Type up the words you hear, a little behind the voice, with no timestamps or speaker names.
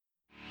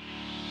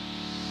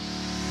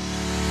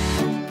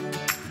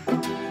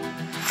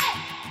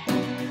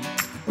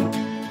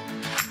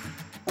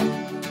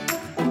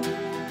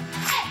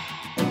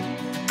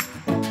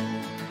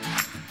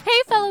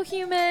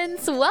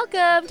humans?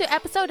 Welcome to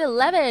episode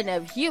 11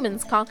 of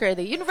Humans Conquer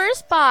the Universe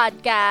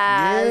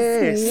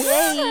podcast. Yes.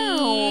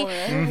 Yay!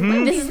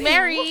 This is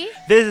Mary.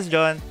 This is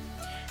John.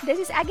 This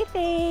is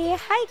Agathe.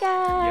 Hi,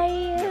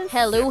 guys.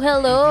 Hello.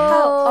 How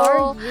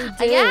are you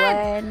doing?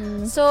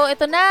 Ayan. So,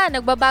 ito na.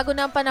 Nagbabago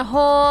na ang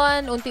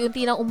panahon.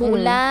 Unti-unti nang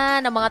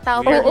umuulan. Ang mga tao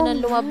pwede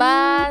nang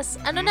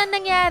lumabas. Ano na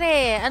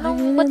nangyari?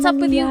 What's up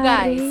with you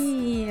guys?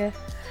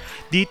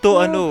 Dito,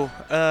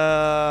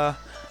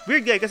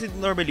 weird guy kasi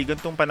normally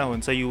ganitong panahon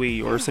sa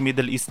UAE or sa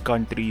Middle East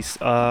countries,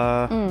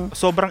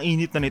 sobrang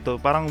init na nito.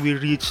 Parang we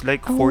reach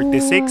like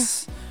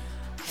 46.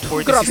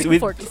 46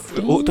 with 46.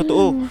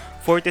 Totoo.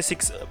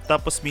 46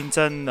 tapos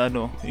minsan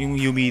yung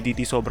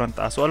humidity sobrang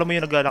taas. So alam mo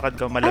yung naglalakad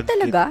ka malagkit.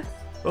 Talaga?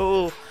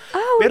 Oo.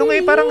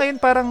 Really? Pero ngayon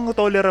parang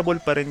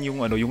tolerable pa rin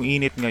yung yung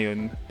init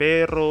ngayon.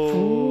 Pero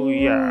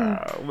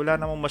yeah, wala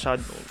namang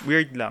masyado.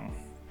 Weird lang.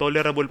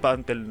 Tolerable pa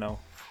until now.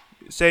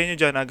 Sa inyo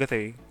dyan,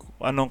 Agathe,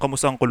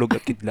 kamusta ang kulog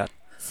at kidlat?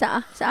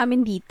 Sa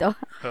amin dito.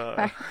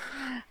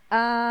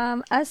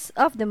 As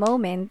of the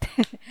moment,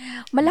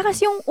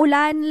 malakas yung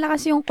ulan,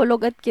 lakas yung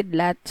kulog at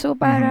kidlat. So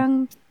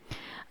parang,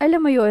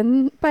 alam mo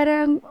yun,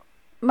 parang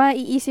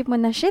maiisip mo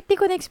na, shit, di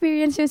ko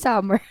na-experience yung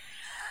summer.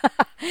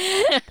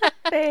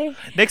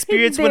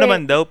 Na-experience mo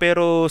naman daw,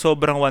 pero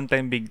sobrang one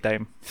time, big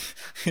time.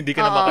 Hindi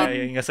ka na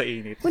makahinga sa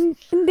init.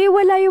 Hindi,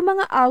 wala yung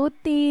mga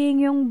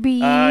outing, yung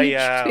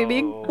beach,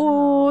 swimming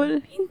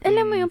pool.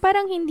 Alam mo yun,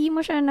 parang hindi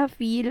mo siya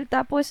na-feel.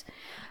 Tapos,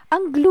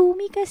 ang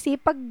gloomy kasi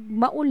pag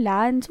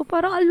maulan. So,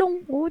 parang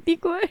alungkot.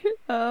 Di ko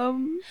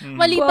alam.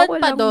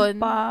 Maliban pa doon,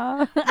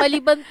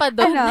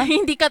 Ano?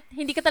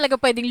 hindi ka talaga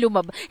pwedeng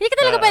lumabas. Hindi ka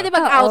talaga pwedeng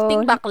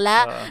mag-outing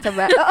bakla.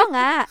 Diba? Oo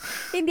nga.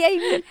 Hindi,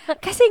 I mean,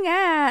 kasi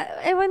nga,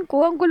 ewan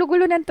ko, ang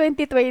gulo-gulo ng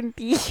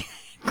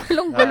 2020.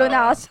 Gulong-gulo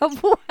na ako sa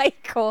buhay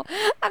ko.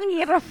 Ang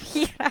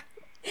hirap-hirap.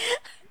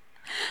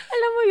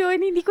 Alam mo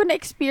yun, hindi ko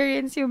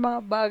na-experience yung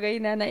mga bagay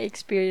na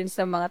na-experience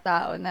ng mga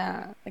tao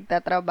na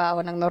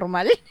nagtatrabaho ng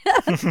normal.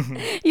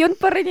 Yun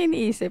pa rin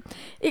iniisip.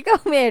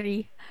 Ikaw,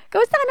 Mary,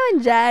 kamusta ka naman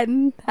dyan?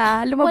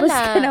 Lumabas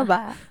ka na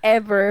ba?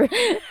 Ever?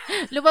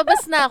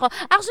 Lumabas na ako.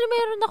 Actually,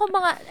 mayroon ako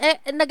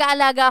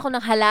nag-aalaga ako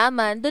ng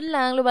halaman. Doon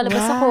lang,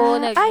 lumalabas ako.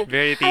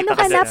 Very tita Ano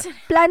ka kasi na?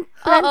 Plant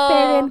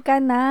parent ka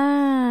na.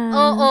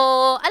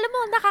 Oo. Alam mo,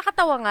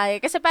 nakakatawa nga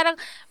eh. Kasi parang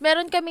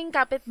meron kaming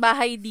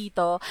kapitbahay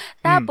dito.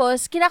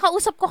 Tapos,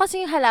 kinakausap ko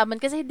kasi yung halaman.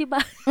 Kasi di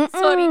ba,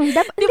 sorry.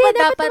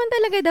 Dapat naman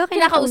talaga daw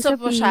kinakausap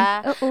mo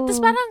siya. Oo.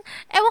 Tapos parang,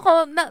 ewan ko,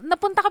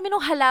 napunta kami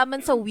nung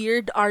halaman sa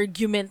weird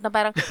argument na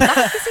parang,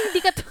 bakit kasi hindi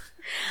ko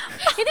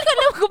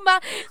alam kung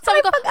sabi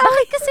ko,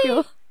 bakit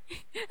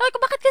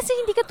kasi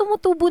hindi ka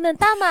tumutubo ng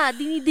tama?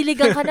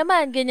 Dinidiligan ka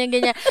naman, ganyan.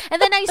 And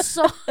then I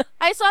saw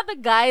the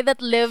guy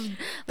that lived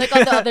like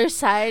on the other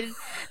side.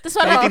 Tapos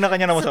parang, tingnan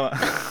kanya na masama.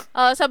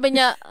 sabi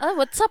niya,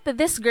 what's up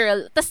with this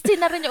girl? Tapos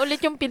sinara niya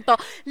ulit yung pinto.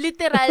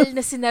 Literal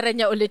na sinara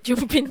niya ulit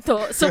yung pinto.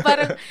 So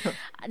parang,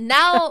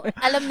 now,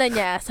 alam na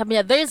niya. Sabi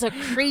niya, there's a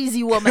crazy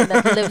woman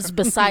that lives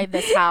beside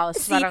this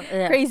house. Parang,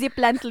 crazy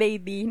plant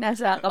lady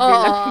nasa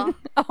kabilang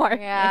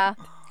apartment. Yeah.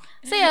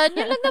 So yun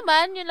lang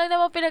naman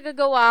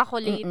pinagagawa ko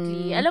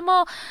lately. Alam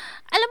mo,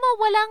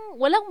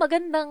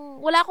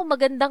 wala akong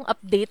magandang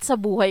update sa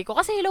buhay ko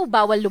kasi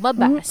bawal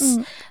lumabas.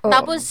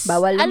 Tapos,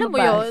 bawal alam mo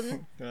lumabas.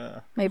 yun?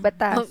 May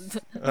batas.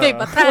 May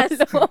batas.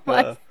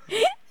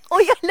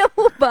 Uy, alam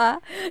mo ba?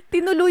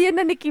 Tinuluyan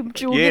na ni Kim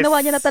Chu. Yes. Ginawa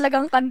niya na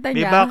talagang kanta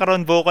May niya.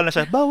 background vocal na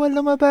siya. Bawal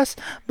lumabas.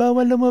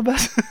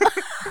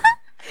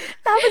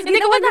 Tapos Hindi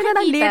ko ginawa ba niya na ng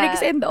nakikita?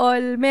 lyrics and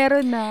all.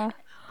 Meron na.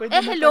 Pwede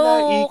na hello,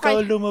 pala, ikaw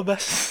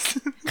lumabas.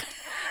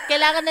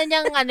 Kailangan na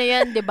niyang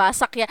yan, 'di ba?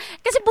 Sakyan.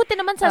 Kasi buti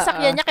naman sa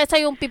sakyan niya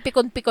kaysa yung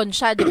pipikon-pikon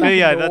siya, 'di ba?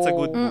 Yeah, that's a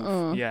good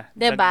move. Yeah.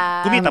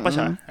 Diba? Kumita pa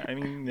siya. I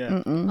mean,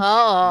 yeah.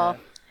 Oo.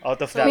 Out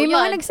of that. May yun.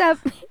 mga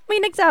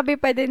nagsabi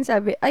pa din,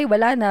 sabi, ay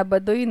wala na,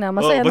 baduy na.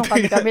 Masaya nung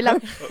kami lang.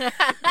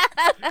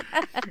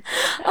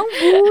 Ang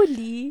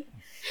bully.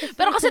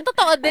 Pero kasi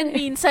totoo din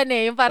minsan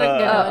yung parang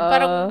gano'n.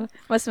 Parang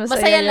mas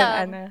masaya yung,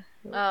 lang.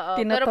 Oo. Pero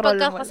tinotroll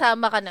pagka mo.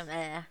 kasama ka na,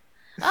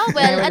 oh,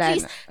 well, Wala at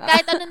least, na.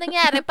 kahit ano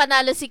nangyari,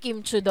 panalo si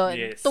Kim Chu doon.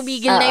 Yes.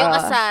 Tumigil na yung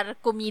asar,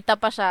 kumita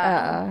pa siya.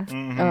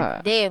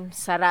 Damn,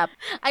 sarap.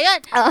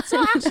 Ayun.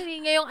 So actually,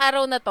 ngayong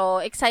araw na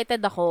to,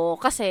 excited ako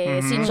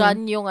kasi si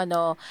John yung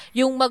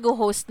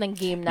mag-host ng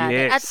game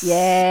natin. Yes. At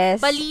Yes.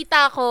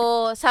 balita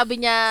ko,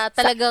 sabi niya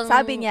talagang,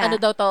 sabi niya.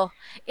 ano daw to,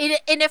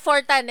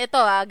 in-effortan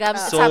ito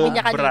sabi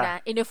niya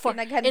kanina,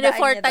 Pinaghandaan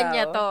in-effortan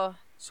niya niya daw.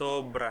 to.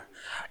 Sobra.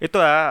 Ito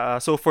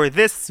so for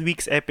this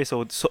week's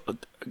episode,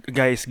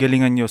 guys,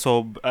 galingan nyo.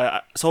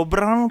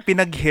 Sobrang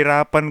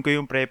pinaghirapan ko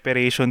yung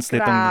preparations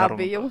nitong laro.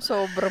 Grabe, yung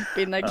sobrang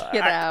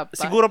pinaghirapan.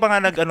 Siguro pa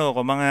nga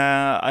mga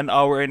an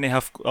hour and a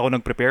half ako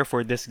nag-prepare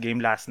for this game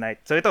last night.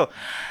 So ito.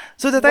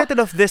 So the title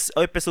of this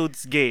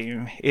episode's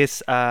game is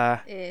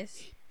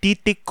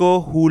Titik ko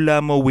hula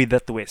mo with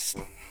a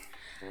twist.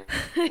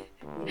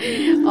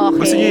 Okay.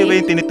 Gusto niyo ba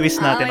yung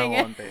tinitwist natin Oh ng my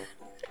God. konti?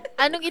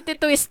 Anong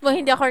iti-twist mo?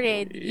 Hindi ako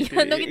ready.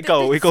 Anong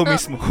Ikaw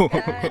iti-twist mo? mismo.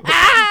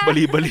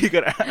 Bali-bali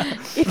ka na.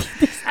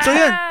 So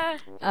yun.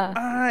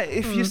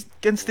 If you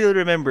can still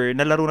remember,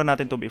 nalaro na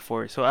natin to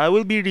before. So, I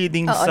will be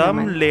reading Oo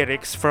some naman.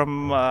 lyrics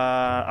from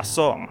a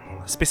song.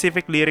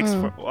 Specific lyrics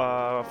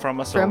from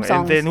a song. From songs.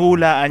 And then,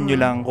 hulaan nyo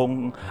lang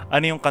kung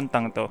ano yung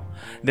kantang to.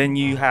 Then,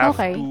 you have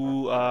Okay. to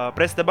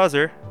press the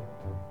buzzer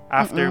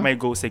after my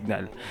go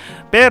signal.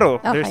 Pero,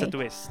 there's a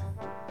Okay. twist.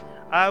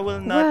 I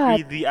will not What?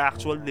 read the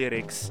actual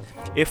lyrics.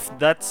 If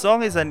that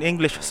song is an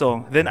English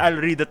song, then I'll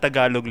read the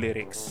Tagalog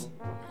lyrics.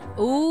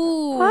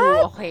 Ooh,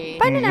 What?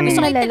 okay. Paano namin Gusto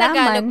ko yung malalaman?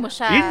 tinagalog mo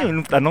siya. Yun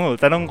yung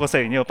tanong ko sa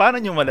inyo. Paano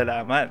nyo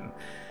malalaman?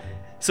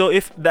 So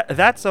if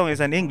that song is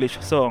an English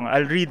song,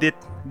 I'll read it,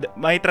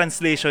 my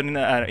translation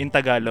in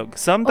Tagalog.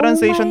 Some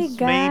translations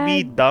Oh my may be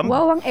God. dumb.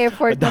 Wow, ang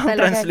effort na Dumb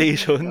talaga.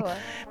 translation. dito,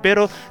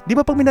 Pero, di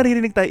ba pag may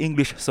naririnig tayo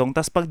English song,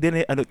 tapos pag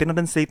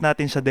tinatranslate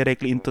natin siya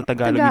directly into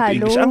Tagalog, into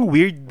English, ang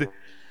weird.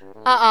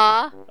 Oo.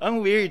 Ang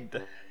weird.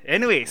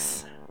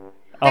 Anyways.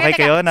 Teka, Okay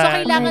kayo So, na...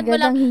 kailangan Oh my mo God,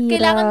 lang, ang hirap.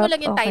 kailangan mo lang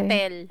yung Okay.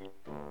 title.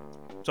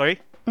 Sorry?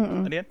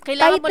 Mm-mm. Ano yan?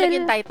 Kailangan mo lang Title.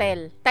 yung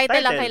title.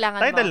 Title lang kailangan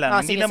mo. Title lang. Oh,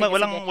 Hindi sige, naman, sige,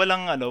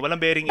 walang sige.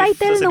 bearing if Title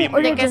sasabihin ng mo.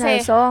 original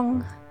Kasi- song.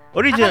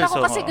 Original Akala ko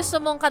song. kasi gusto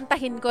mong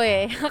kantahin ko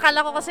eh. Akala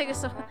ko kasi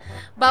gusto,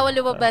 bawal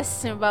lumabas.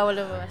 Bawal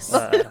lumabas.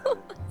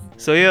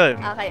 So, yun.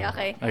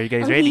 Okay. Are you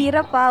guys Ang ready?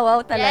 hirap pa.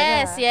 Wow talaga.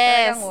 Yes.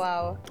 Talagang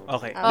wow.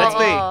 Okay, Oo. let's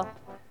play. Oo.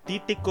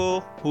 Titiko,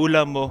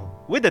 hula mo,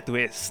 with a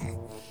twist.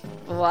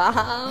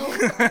 Wow.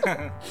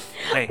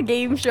 Okay.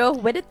 Game show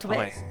with a Okay.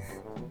 twist.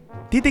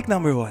 Titik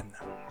number 1.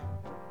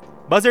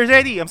 Buzzer's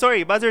ready. I'm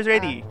sorry, buzzer's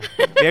ready.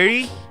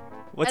 Mary,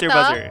 what's your Ito?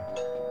 buzzer?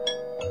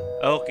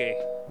 Okay.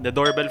 The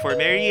doorbell for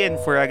Mary and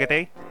for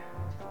Agate.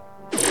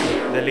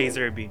 The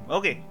laser beam.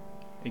 Okay.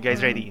 You guys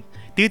ready?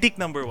 Titik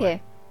number 1. Okay.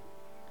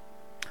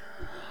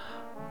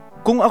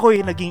 Kung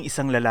ako'y naging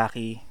isang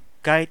lalaki,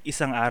 kahit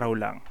isang araw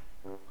lang,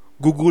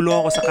 gugulo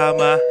ako sa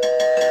kama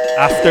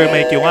after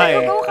my cue nga eh.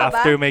 Gugulo ka ba?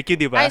 After my cue,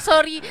 di ba? Ay,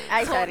 sorry.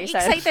 Ay, sorry.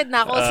 Excited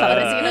na ako.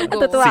 Sorry. Sige na, go.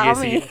 Natutuwa Sige,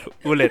 kami. sige.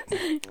 Ulit.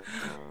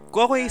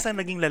 Kung ako ay isang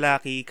naging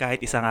lalaki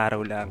kahit isang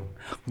araw lang,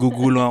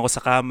 gugulong ako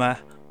sa kama,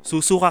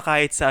 susuka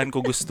kahit saan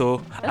ko gusto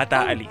at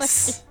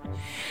aalis.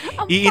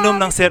 Iinom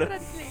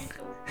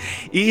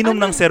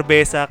ng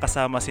serbesa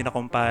kasama sina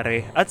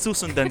kumpare at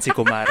susundan si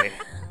kumare.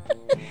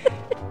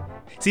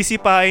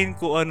 Sisipain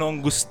ko ano ang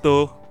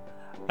gusto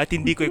at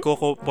hindi ko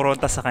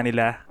ikokoporonta sa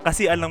kanila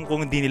kasi alam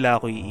kong hindi nila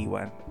ako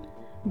iiwan.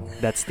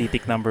 That's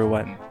titik number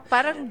 1.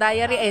 Parang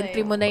diary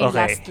entry mo na yung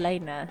Okay. last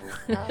line ah.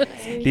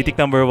 Titik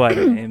number 1.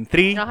 In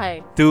 3, Okay.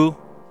 2,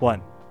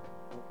 1.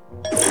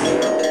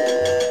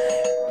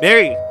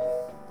 Mary,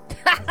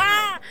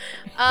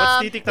 what's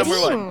titik number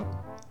 1?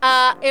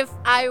 If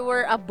I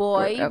were a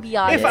boy,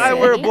 Beyonce. If I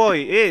were a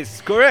boy is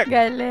correct.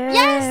 Galing.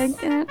 Yes!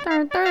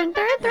 Turn.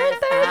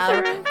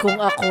 Kung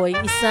ako'y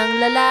isang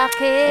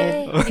lalaki.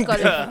 Hindi ko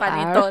alam pa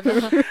nito.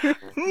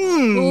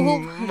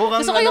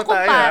 Mukhang Gusto ko yung ano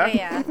tayo, kumpare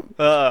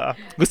ah.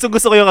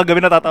 Gusto ko yung kagabi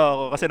natatawa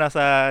ko kasi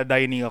nasa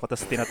dining ako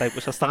tapos tinatype ko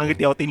siya. Tapos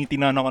nakangiti ako,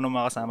 tinitinan ako ng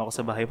mga kasama ko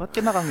sa bahay. Ba't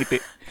ka nakangiti?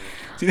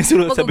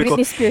 Sinisunod, sabi ko,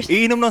 Britney Spears.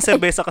 iinom ng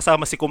serbesa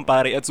kasama si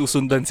kumpare at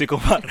susundan si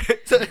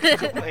kumpare. Sabi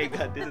ko, oh my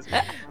God, this is...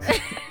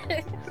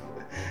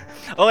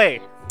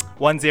 Okay,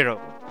 1-0.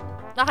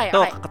 Okay.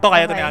 To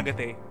kaya to ni Okay.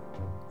 Agate.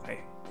 Okay.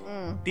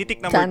 Titik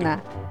number 2. Sana.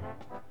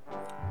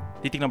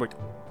 Titik number 2.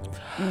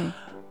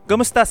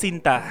 Kamusta,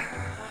 Sinta?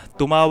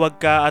 Tumawag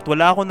ka at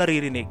wala akong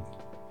naririnig.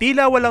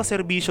 Tila walang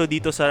serbisyo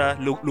dito sa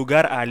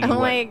lugar aliwan.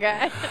 Oh my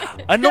God.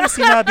 Anong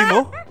sinabi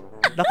mo?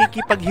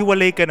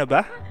 Nakikipaghiwalay ka na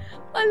ba?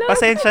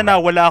 Pasensya na,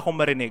 wala akong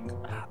marinig.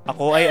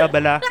 Ako ay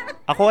abala.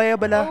 Ako ay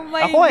abala. Oh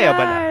my Ako ay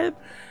abala. God.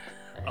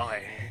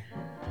 Okay.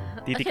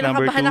 Titik Ay,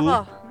 number kinakabahan 2.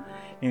 ako.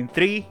 In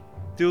 3,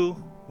 2,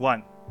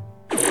 1.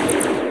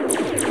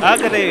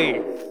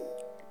 Agate!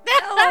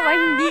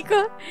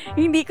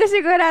 Hindi ko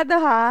sigurado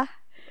ha.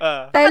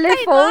 Ah,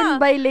 Telephone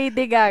by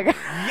Lady Gaga.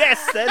 yes!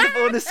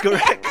 Telephone is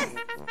correct.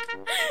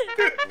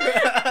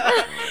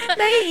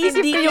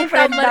 Naiisip Hindi ko yung kita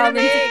friend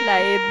namin si marinig.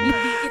 Clyde. Hindi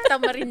kita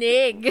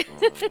marinig.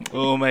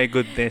 Oh my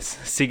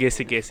goodness. Sige.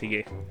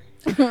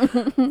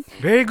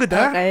 Very good,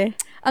 ha? Okay.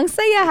 Ang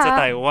saya It's a ha.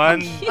 tie.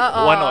 One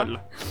all.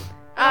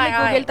 May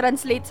Google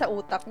Translate sa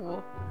utak mo.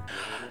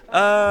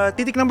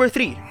 Titik number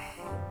 3.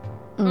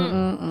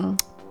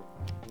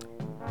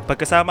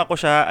 Pagkasama ko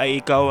siya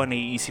ay ikaw ang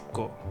naiisip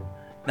ko.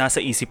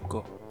 Nasa isip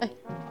ko.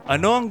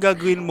 Ano ang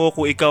gagawin mo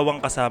kung ikaw ang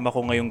kasama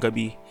ko ngayong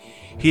gabi?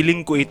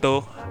 Hiling ko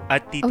ito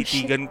at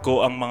tititigan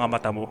ko ang mga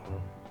mata mo.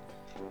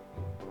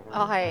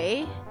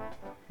 Okay.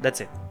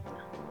 That's it.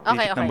 Okay.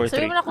 Titik number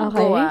Sabi mo 3. na kung Okay.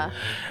 go ah.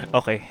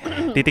 Okay.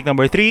 Titik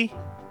number 3.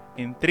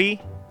 In 3,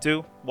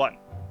 2, 1.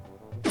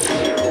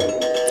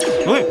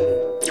 Uy!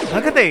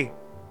 Agate!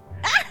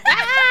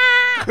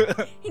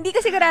 Hindi ko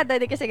sigurado.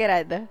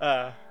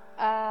 Ah.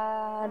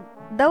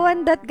 The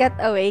One That Got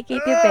Away, Katy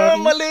Perry.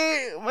 Mali!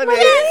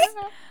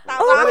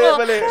 Tama Mali, ako.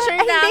 mali. Sure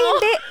Ay, na ako.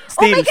 hindi. Still,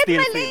 oh my God,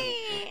 still, mali.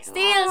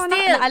 Still.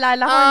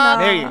 Naalala ko na.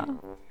 Hey.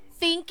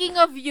 Thinking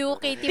of you,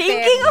 Katy Perry.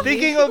 Thinking of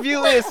Thinking of you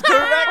is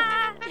correct!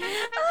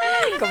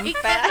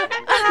 Nakakaasar.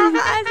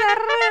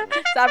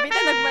 Sabi na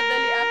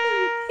nagmadali ako.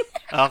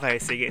 Okay,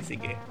 sige.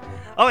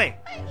 Okay.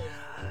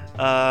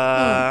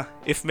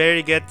 If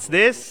Mary gets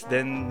this,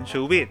 then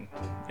she'll win.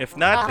 If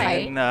not,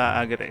 Okay. then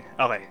Agate.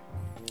 Okay.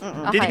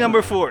 Mm-mm. Okay. Titik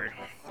number 4.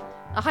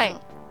 Okay.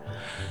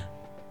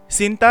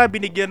 Sinta,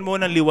 binigyan mo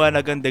ng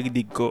liwanag ang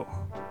dagdig ko.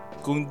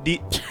 Kung di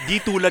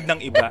tulad ng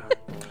iba.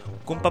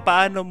 Kung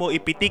papaano mo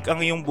ipitik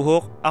ang iyong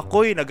buhok,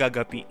 ako'y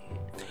nagagapi.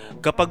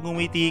 Kapag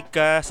ngumiti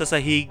ka sa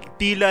sahig,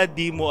 tila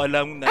di mo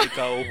alam na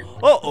ikaw,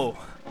 oo,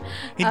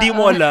 hindi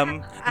mo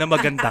alam na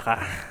maganda ka.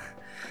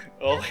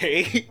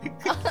 Okay?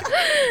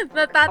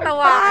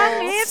 Natatawa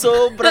ako.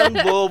 Sobrang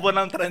bobo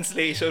ng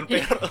translation,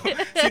 pero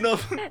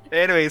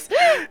anyways,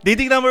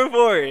 dating number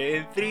 4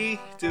 in 3,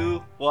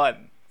 2,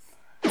 1.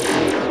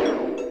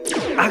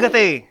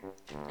 Agate,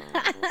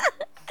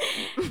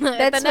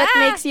 That's Ito na. what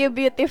makes you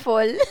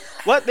beautiful.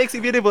 what makes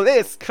you beautiful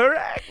is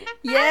correct.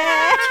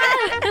 Yeah!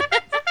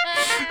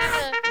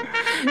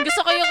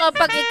 Gusto ko yung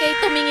pag ikay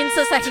tumingin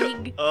sa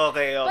sahig.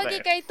 Okay, Pag okay.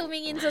 ikay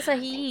tumingin sa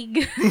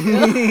sahig.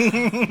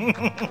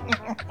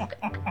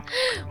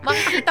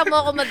 Makikita mo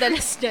ako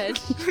madalas dyan.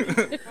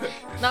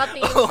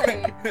 Nakatingin Okay,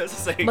 sa'yo. sa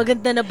sahig.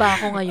 Maganda na ba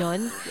ako ngayon?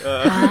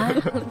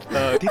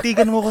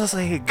 Titigan mo ko sa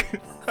sahig.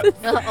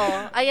 Oo.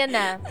 Ayan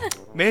na.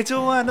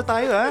 Medyo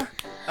tayo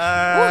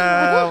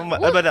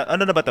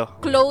ano na ba to?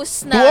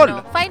 Close na. To all.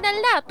 Final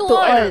na. To, To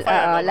all.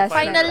 all. Last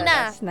Final na.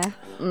 Last na.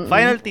 Mm-mm.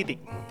 Final titik.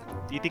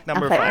 Titik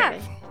number Okay.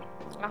 5.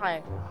 Okay.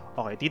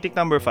 Okay, titik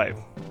number 5.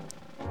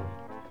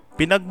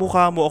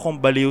 Pinagmukha mo akong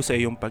baliw sa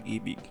iyong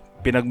pag-ibig.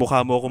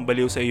 Pinagmukha mo akong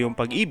baliw sa iyong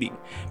pag-ibig.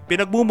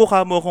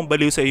 Pinagmumukha mo akong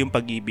baliw sa iyong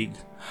pag-ibig.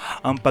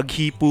 Ang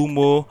paghipo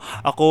mo,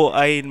 ako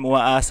ay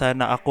muaasa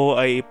na ako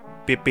ay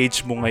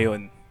pipage mo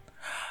ngayon.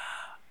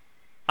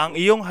 Ang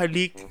iyong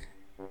halik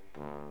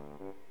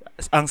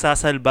ang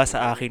sasalba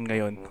sa akin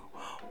ngayon.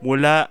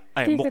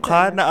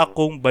 Mukha na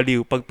akong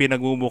baliw pag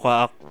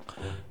pinagmumukha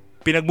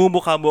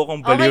mo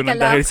akong baliw Okay ka ng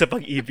lang. dahil sa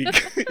pag-ibig.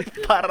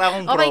 Para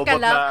akong Okay ka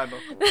robot lang. na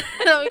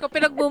Sabi ko,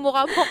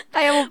 pinagmumukha mo.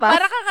 Kaya mo pa?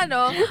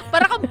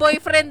 Para kang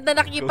boyfriend na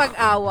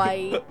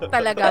nakikipag-away.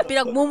 Talaga.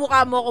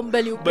 Pinagmumukha mo akong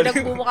baliw.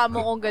 Pinagmumukha mo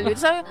akong galiw.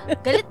 Sabi,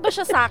 galit ba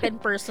siya sa akin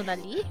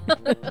personally?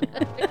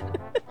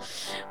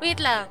 Wait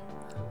lang.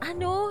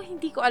 Ano?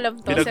 Hindi ko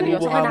alam to.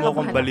 Seryoso. Pinagmumukha mo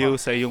akong kinakabahan baliw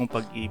ako. sa iyong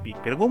pag-ibig.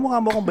 Pinagmumukha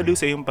mo akong baliw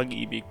sa iyong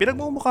pag-ibig.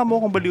 Pinagmumukha mo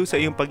akong baliw sa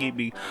iyong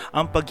pag-ibig.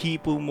 Ang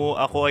paghipo mo,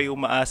 ako ay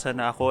umaasa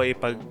na ako ay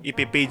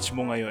ipipage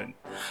mo ngayon.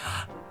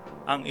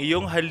 Ang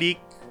iyong halik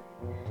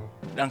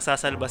ang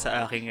sasalba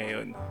sa akin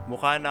ngayon.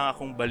 Mukha na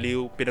akong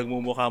baliw,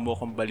 pinagmumukha mo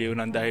akong baliw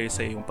ng dahil sa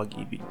iyong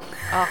pag-ibig.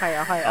 Okay.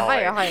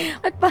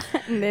 At pa?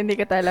 Hindi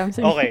ko alam.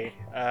 Sorry. Okay.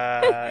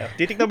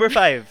 Titik number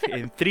 5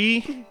 in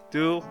 3,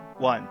 2,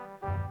 1.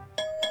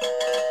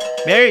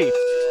 Mary!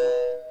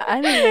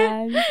 Ano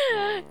yan?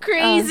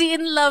 Crazy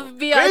in love,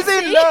 Beyonce.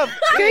 Crazy in love!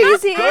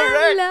 Crazy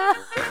Correct! in love.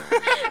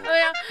 Oh,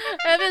 yeah.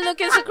 I've been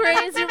looking so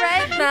crazy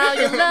right now.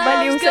 Your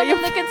Baliw love's got sa'yo. me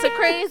looking so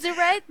crazy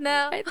right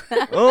now.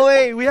 Oh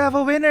wait, we have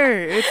a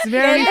winner! It's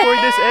Mary for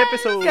this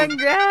episode!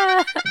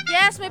 Congrats!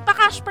 Yes, may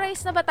pa-cash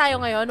prize na ba tayo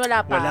ngayon?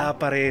 Wala pa. Wala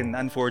pa rin,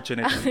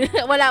 unfortunately.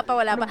 wala pa.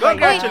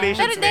 Congratulations,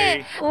 Pero hindi.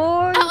 Mary!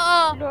 Oh,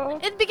 Oo.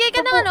 Bigay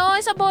ka ng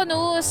isa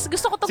bonus.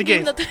 Gusto ko tong Sige.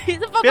 game na to.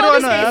 Pero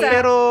bonus isa.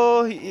 pero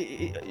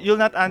you'll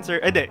not answer.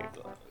 Hindi.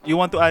 You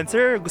want to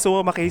answer? Gusto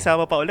mo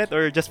makisama pa ulit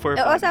or just for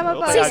fun? Oo, sama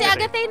pa Okay, Si ulit.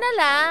 Agatay na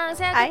lang.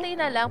 Si Agatay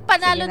na lang.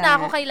 Panalo Sige na na.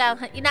 ako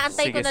kailangan.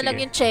 Inaantay ko Sige, na lang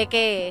sige. yung cheque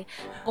eh.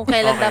 Kung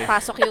kailan Okay.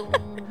 napasok yung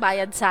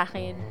bayad sa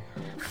akin.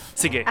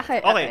 Sige.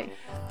 Okay.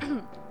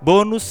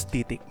 Bonus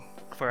titik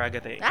for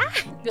Agatay.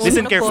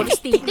 Listen Ano, carefully.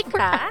 bonus titik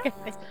ha?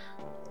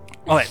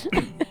 Okay.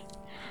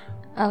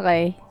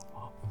 Okay.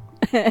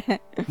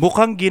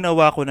 Mukhang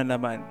ginawa ko na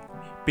naman.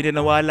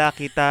 Pinanawala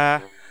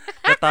kita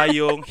na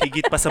tayong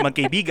higit pa sa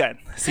magkaibigan,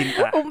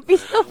 Sinta.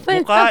 Umpisa pa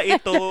lang.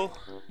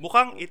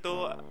 Mukhang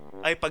ito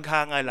ay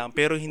paghanga lang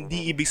pero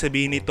hindi ibig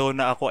sabihin nito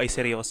na ako ay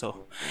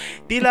seryoso.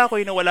 Tila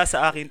ako'y nawala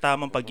sa aking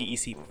tamang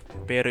pag-iisip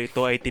pero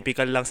ito ay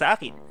typical lang sa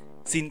akin,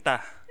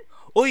 Sinta.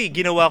 Uy,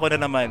 ginawa ko na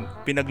naman.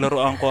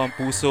 Pinaglaruan ko ang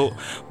puso.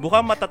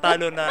 Mukhang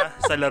matatalo na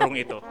sa larong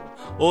ito.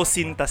 O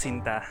Sinta.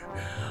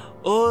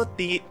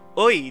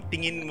 Oy,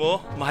 tingin mo,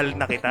 mahal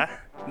na kita?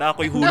 Na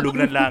ako'y hulog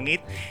ng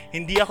langit?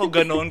 Hindi ako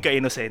ganoon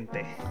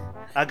ka-inosente.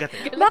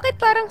 Agate. Bakit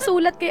parang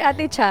sulat kay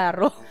Ate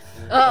Charo?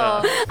 Oo.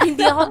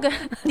 Hindi ako,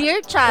 Dear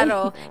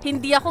Charo,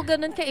 hindi ako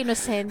ganun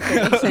ka-inosente.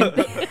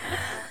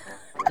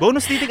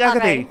 Bonus titik,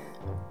 Agate.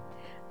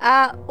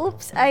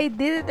 Oops, I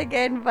Did It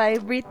Again by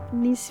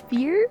Britney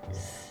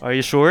Spears. Are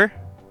you sure?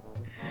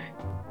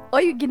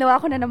 Oy, ginawa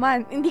ko na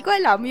naman. Hindi ko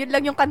alam. Yun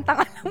lang yung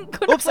kantang alam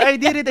ko. Oops, I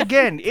Did It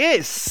Again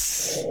is...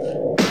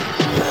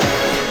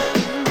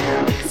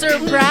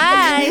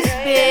 Surprise,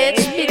 bitch!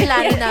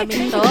 Pinlano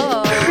namin to.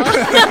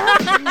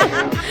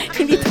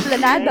 Hindi to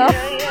planado.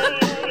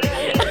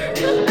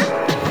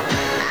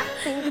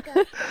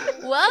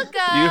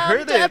 Welcome You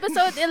heard to it.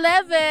 episode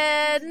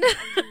 11.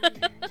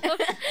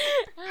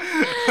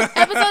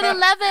 Episode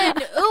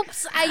 11. Oops,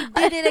 I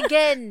did it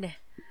again.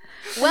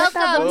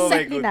 Welcome Oh sa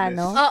my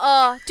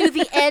goodness. to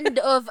the end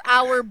of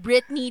our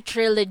Britney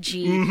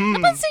trilogy.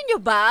 Napansin nyo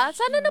ba?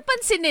 Sana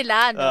napansin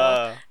nila,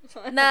 no?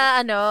 Na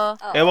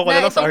Ewan ko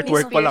na lang sa itong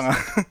artwork pa lang.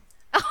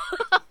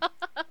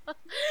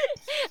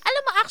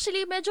 Alam mo,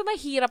 actually, medyo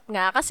mahirap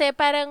nga kasi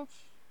parang,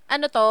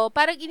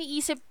 parang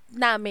iniisip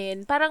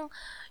namin, parang,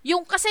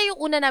 kasi yung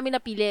una namin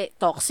napili,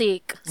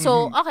 toxic.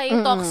 So, okay,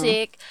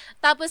 toxic.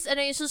 Tapos,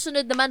 yung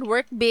susunod naman,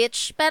 work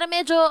bitch. Pero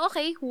medyo,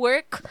 okay,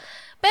 work.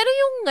 Pero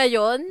yung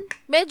ngayon,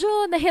 medyo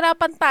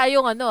nahirapan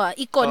tayong,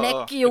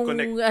 i-connect yung,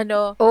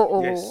 Oo.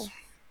 Yes.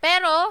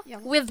 Pero,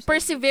 with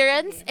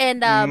perseverance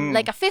and,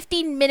 like a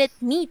 15-minute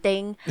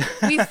meeting,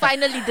 we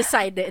finally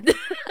decided.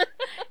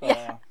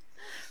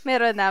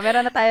 Meron na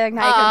tayong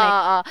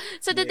na-connect.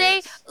 So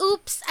today, Yes.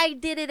 Oops, I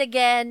Did It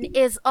Again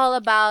is all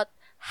about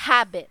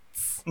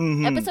habits.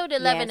 Episode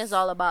 11 Yes. is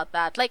all about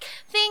that. Like,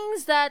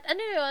 things that,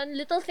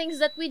 little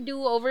things that we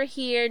do over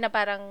here na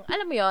parang,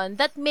 alam mo yun,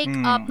 that make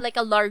up like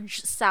a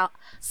large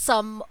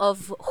sum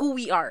of who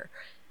we are.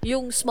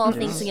 Yung small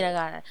things na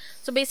ginagawa.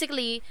 So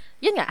basically,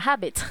 yun nga,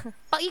 habits.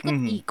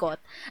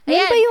 Paikot-ikot.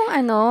 Yan ba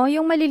Ayan.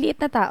 yung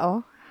maliliit na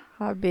tao?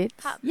 Habits?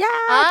 Yeah!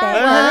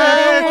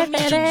 Wow!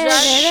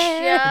 Josh,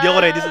 Hindi ako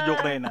ready sa joke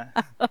na yun,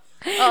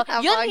 Oh,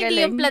 yun hindi Napakagaling.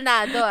 yung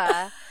planado,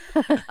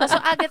 So,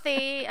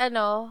 Agathe,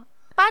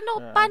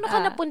 paano ka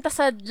napunta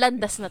sa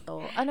landas na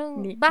to?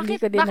 Hindi Bakit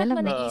ko din alam.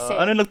 mo naisip?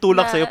 Ano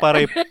nagtulak na- sa'yo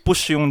para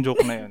i-push yung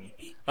joke na yun?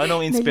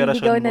 Anong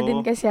inspirasyon Naliligaw mo? na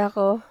din kasi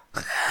ako.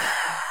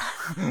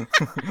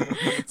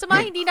 Sa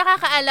mga hindi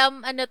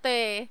nakakaalam,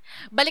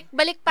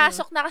 balik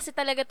pasok na kasi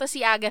talaga to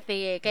si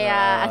Agathe,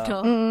 Kaya,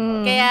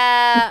 kaya,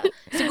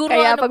 siguro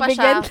Kaya pa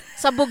pagbigyan. siya,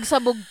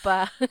 sabog-sabog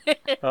pa.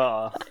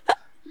 Oo.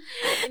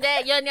 Hindi,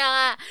 yun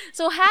nga.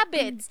 So,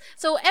 habits.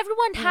 So,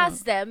 everyone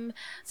has them.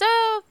 So,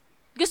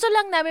 gusto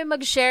lang namin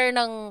mag-share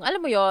ng,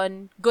 alam mo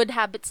yon, good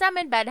habits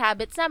namin, bad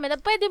habits namin,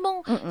 na pwede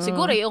mong,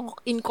 siguro, yung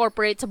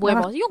incorporate sa buhay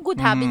mo. Yung good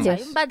habits,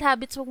 Yes. yung bad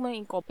habits, huwag mo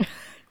incorporate.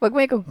 Wag mo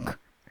ikong...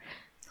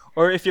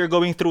 Or if you're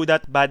going through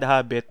that bad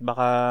habit,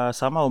 baka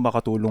somehow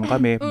makatulong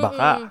kami.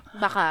 Baka.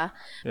 Baka.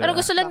 Yeah. Pero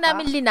gusto lang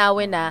namin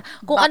linawin na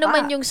kung ano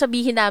man yung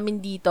sabihin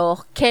namin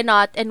dito,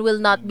 cannot and will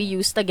not be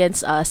used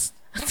against us.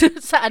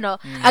 Sa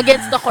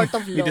against the court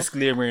of May law.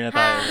 disclaimer na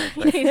tayo.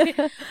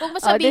 Huwag mo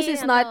Oh, sabihin, this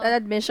is not an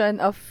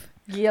admission of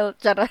guilt.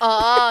 Charot.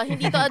 Oo,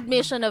 hindi to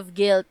admission of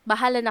guilt.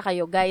 Bahala na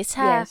kayo, guys,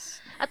 ha? Yes.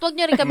 At wag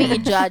nyo rin kami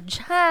i-judge,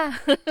 ha?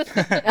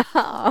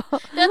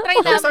 So, try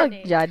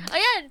namin Pag-judge.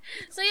 Ayan.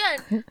 So, yan.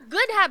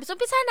 Good habits.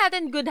 Umpisahan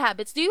natin good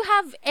habits. Do you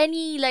have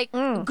any, like,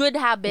 good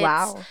habits?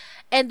 Wow.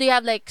 And do you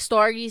have, like,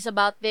 stories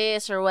about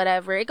this or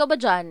whatever? Ikaw ba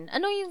dyan?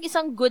 Ano yung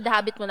isang good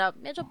habit mo na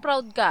medyo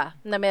proud ka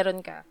na meron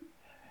ka?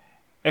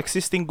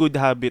 Existing good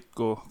habit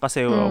ko,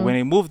 kasi when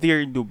I moved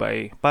here in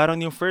Dubai, parang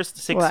yung first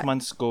 6 What?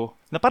 months ko,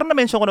 na parang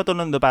na-mention ko na to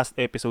nung the past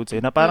episodes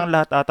na parang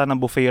lahat ata ng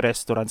buffet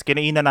restaurants,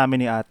 kinainan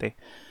namin ni ate.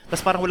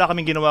 Tapos parang wala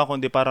kaming ginawa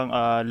kundi parang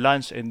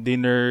lunch and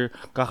dinner,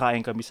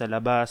 kakain kami sa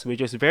labas, which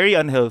is very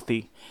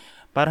unhealthy.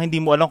 Parang hindi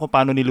mo alam kung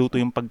paano niluto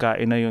yung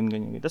pagkain na yun,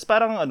 ganyan. Tapos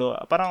parang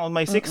parang on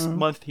my 6th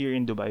month here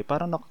in Dubai,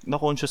 parang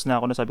na-conscious na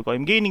ako na sabi ko,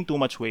 I'm gaining too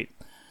much weight.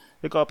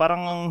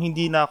 Parang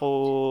hindi na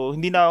ako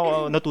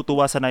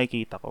natutuwa sa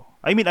nakikita ko.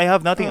 I mean, I have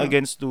nothing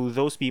against to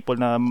those people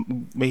na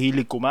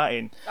mahilig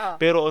kumain.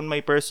 Pero on my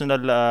personal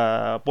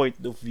point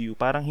of view,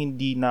 parang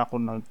hindi na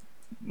ako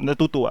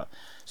natutuwa.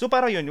 So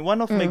parang yun,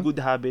 one of my good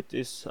habits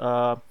is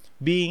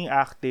being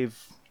active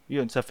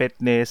yun sa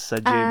fitness, sa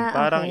gym.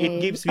 Parang okay.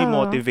 it gives me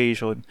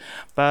motivation.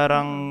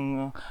 Parang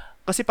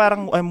kasi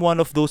parang I'm one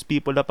of those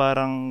people na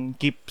parang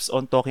keeps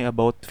on talking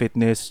about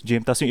fitness,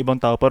 gym. Tapos yung ibang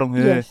tao parang,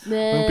 Yes.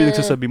 anong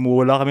pinagsasabi mo?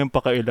 Wala kaming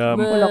pakailam.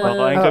 Wala ka-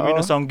 Kakain kami Oo.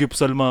 ng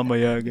sanggipsal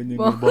mamaya. Ganyan.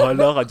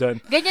 Bahala ka dyan.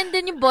 Ganyan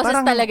din yung boses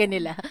Parang- talaga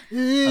nila.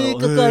 Oo.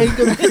 Kakain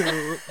kami.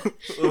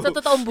 Sa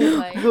totoong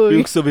buhay.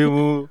 Yung sabi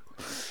mo,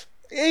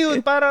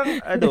 yun, parang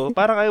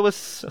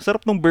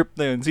sarap nung burp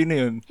na yun. Sino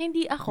yun?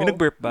 Hindi ako. May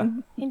nag-burp ba?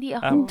 Hindi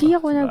ako. Hindi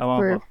ako Ewan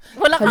nag-burp. ko.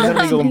 Wala ka Alam Sarap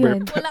ko yung yan.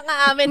 burp. Wala nga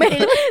amin.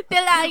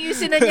 Tila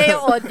ayusin na niya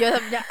yung audio.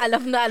 Sabi niya,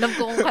 alam na alam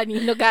ko kung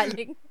kanino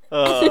galing.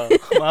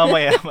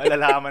 Mamaya,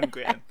 malalaman ko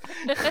yan.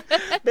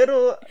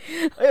 Pero,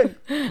 ayun,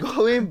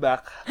 going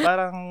back,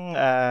 parang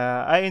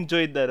I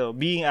enjoyed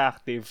being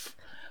active.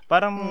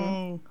 Parang,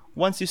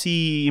 once you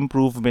see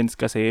improvements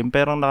kasi,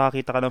 parang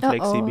nakakita ka ng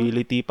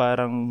flexibility,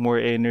 parang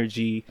more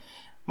energy,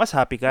 mas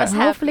happy ka. Mas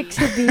No happy.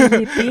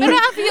 flexibility. Pero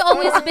have you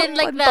always been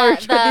like the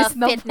Contortionist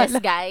na fitness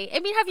pala. guy? I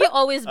mean, have you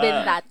always been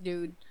that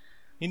dude?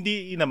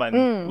 Hindi naman.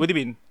 What do you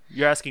mean?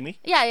 You're asking me?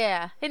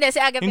 Yeah. Hindi,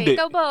 si Agathe. Hindi.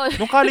 Ikaw ba?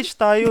 Nung college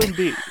tayo,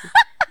 hindi.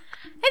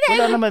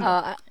 Wala naman.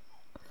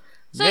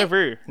 So,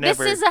 Never.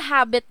 This is a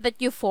habit that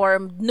you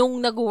formed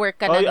nung nag-work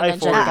ka na, nung I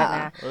nandyan formed. ka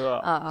na.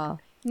 Oo.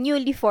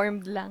 Newly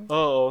formed lang.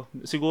 Oo.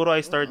 Siguro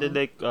I started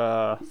like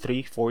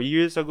 3-4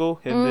 years ago.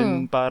 And then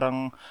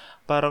parang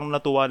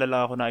natuwa na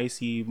lang ako na I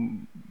see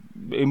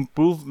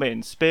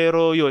improvements.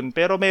 Pero yun.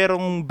 Pero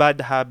merong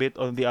bad habit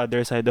on the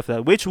other side of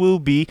that, which will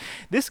be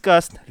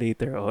discussed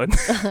later on.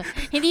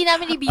 Hindi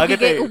namin ibibigay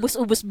Agathe.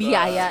 ubus-ubus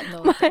biyaya,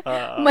 no?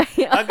 May,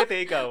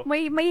 Agathe, ikaw.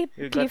 may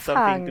You got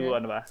something to,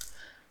 cliffhanger.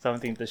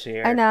 something to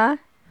share. Ano?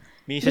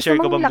 May Gusto share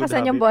ka ba mong good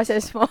lakasan yung habit?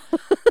 boses mo?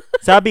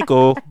 Sabi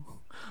ko,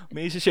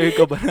 may share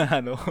ka ba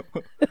na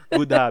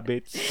good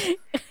habits?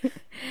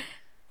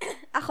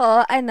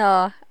 Ako,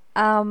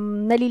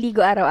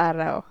 naliligo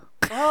araw-araw.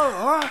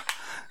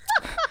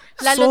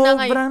 Lalo na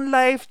ngayon. Sobrang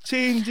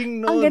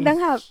life-changing nun. Ang gandang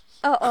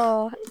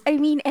Oo. I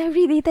mean,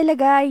 everyday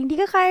talaga. Hindi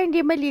ka kaya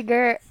hindi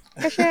maligo.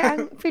 Kasi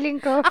ang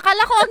feeling ko,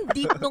 Akala ko ang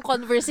deep nung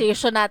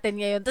conversation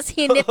natin ngayon. Tapos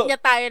hinit niya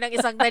tayo ng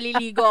isang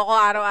naliligo ako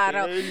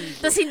araw-araw.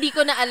 Tapos hindi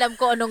ko na alam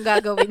ko anong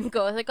gagawin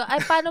ko. Sabi ko,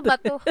 ay, paano ba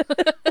to?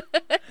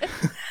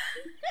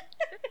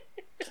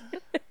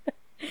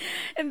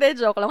 hindi,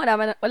 joke lang.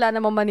 Wala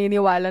namang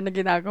maniniwala na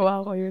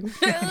ginagawa ko yun.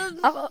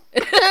 Ako,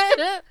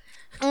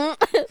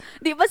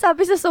 di ba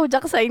sabi sa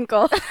zodiac sign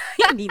ko,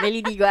 hindi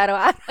naliligo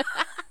araw-araw.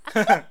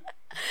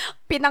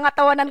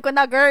 Pinangatawanan ko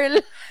na, girl.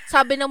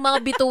 Sabi ng mga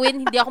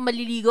bituin, hindi ako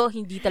maliligo.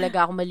 Hindi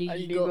talaga ako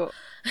maliligo.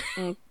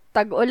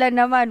 Tag-ulan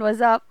naman,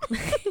 what's up?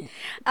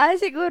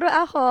 Siguro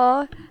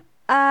ako,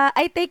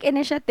 I take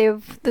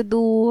initiative to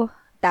do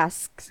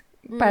tasks.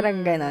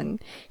 Parang ganon.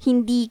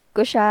 Hindi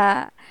ko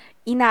siya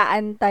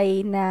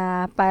inaantay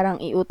na parang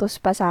iutos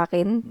pa sa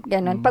akin.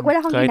 Ganon. Pag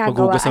wala kang Kahit ginagawa,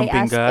 maghugas ng I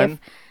ask pinggan? if...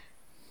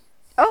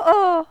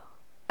 Oo.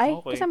 Ay,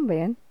 Okay. kasama ba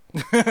yan?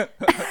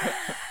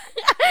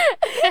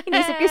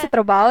 Inisip ko yung sa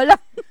trabaho lang.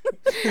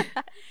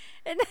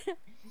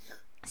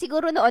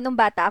 Siguro noon nung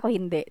bata ako,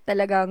 hindi.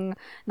 Talagang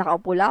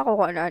nakaupo lang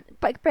ako.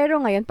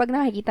 Pero ngayon, pag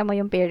nakikita mo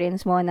yung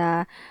parents mo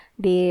na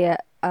they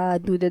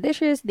do the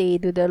dishes,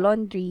 they do the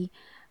laundry,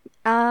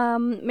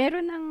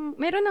 meron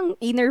ng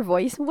inner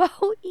voice.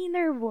 Wow,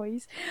 inner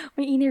voice.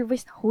 May inner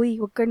voice na, huy,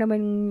 wag ka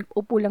naman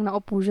upo lang na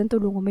upo dyan,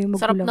 tulungan mo yung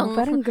magulang mo.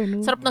 Parang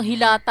ganun. Sarap ng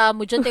hilata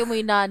mo dyan. Tayo mo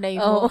yung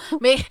nanay mo. Oo.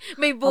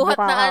 May buhat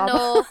na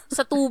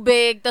sa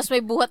tubig, tapos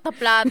may buhat na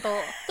plato.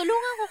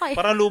 Tulungan ko kayo.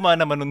 Parang luma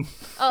naman nun.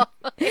 Oh.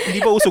 Hindi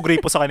ba uso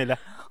grape po sa kanila?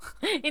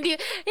 hindi,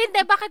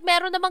 bakit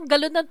meron namang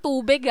galon ng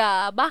tubig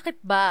Bakit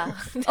ba?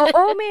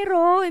 Oo,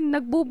 meron.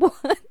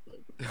 Nagbubuhat.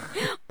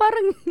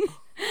 Parang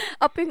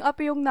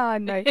aping-api yung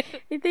nanay.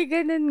 Hindi,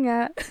 ganun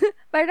nga.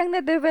 Parang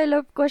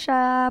na-develop ko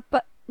siya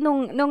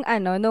nung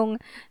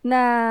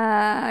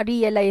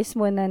na-realize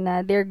mo na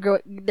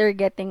they're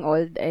getting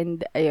old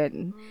and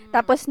ayun.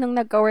 Tapos nung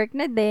nagka-work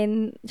na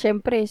din,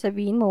 syempre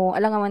sabihin mo,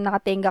 alam nga man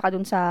nakatenga ka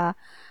dun sa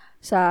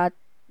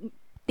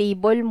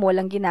table mo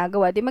lang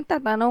ginagawa. Di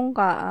magtatanong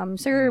ka,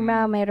 sir,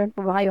 ma, mayroon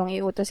po ba kayong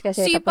iutos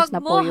kasi tapos Sipag na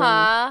mo po yung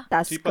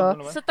task Sipag ko. mo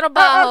naman. Sa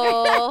trabaho.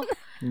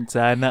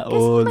 Sana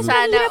Kasi all. mas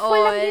Sana mahirap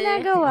walang all.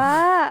 ginagawa.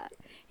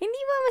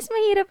 Hindi ba mas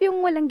mahirap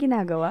yung walang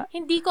ginagawa?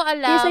 Hindi ko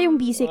alam. Kaysa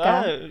yung busy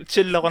ka.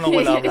 Chill ako nang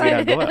wala akong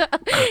ginagawa.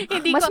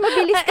 Hindi Mas ko.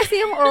 mabilis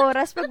kasi yung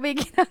oras pag may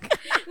ginagawa.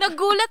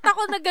 Nagulat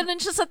ako na ganun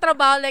siya sa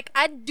trabaho. Like,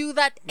 I'd do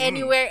that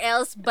anywhere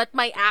else but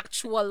my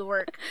actual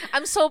work.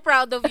 I'm so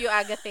proud of you,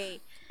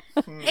 Agathe.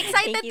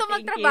 Excited Thank you, to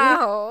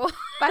magtrabaho.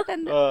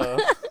 Patan, Oo.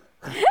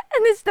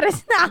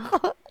 stress na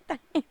ako.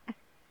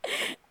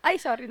 Ay,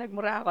 sorry,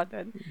 nagmura ako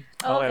dun.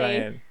 Okay lang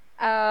yan.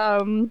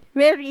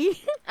 Mary,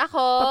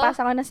 Ako,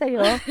 papasa ko na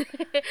sa'yo.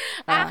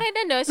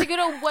 akin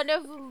siguro one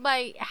of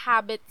my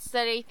habits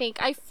that I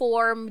think I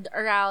formed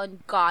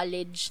around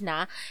college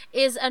na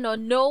is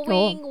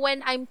knowing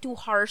when I'm too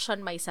harsh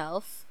on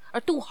myself. Or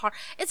too hard.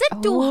 Is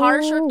it too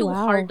harsh or too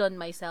wow. hard on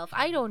myself?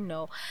 I don't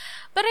know.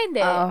 Pero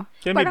hindi.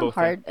 Can be Parang both,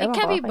 hard. It Ewan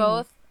can ko, be okay.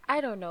 both. I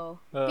don't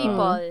know.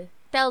 People,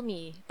 tell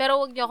me.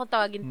 Pero wag niyo akong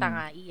tawagin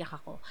tanga. Iyak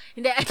ako.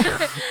 Hindi.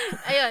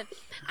 Ayun.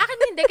 Akin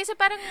hindi. Kasi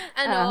parang,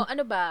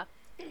 ano ba?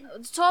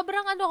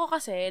 Sobrang ko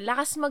kasi,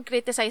 lakas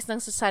mag-criticize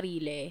ng sa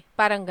sarili.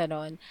 Parang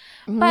ganon.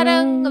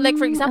 Parang, like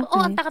for example,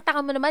 okay. ang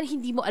taka-taka mo naman,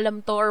 hindi mo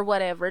alam to or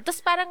whatever.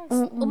 Tapos parang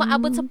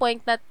umaabot sa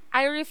point that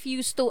I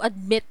refuse to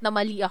admit na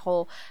mali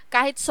ako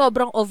kahit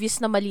sobrang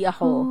obvious na mali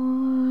ako.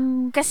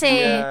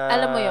 Kasi,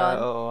 alam mo yon.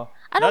 Oo.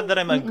 Anong- Not that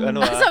I'm,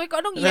 Sabi ko,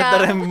 anong not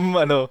that yeah? I'm,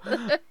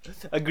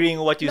 agreeing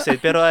with what you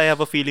said. Pero I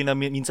have a feeling na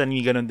minsan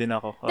may ganun din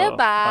ako. Oo.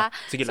 Diba?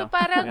 Sige lang. So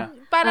parang,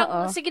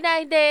 Yeah. sige na,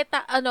 hindi,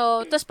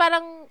 tapos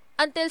parang,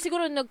 until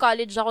siguro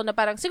nag-college ako na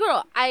parang,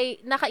 siguro,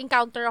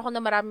 naka-encounter ako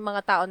na maraming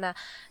mga tao na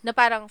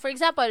parang, for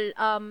example,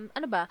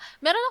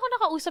 meron ako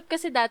nakausap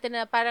kasi dati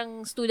na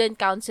parang student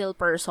council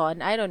person,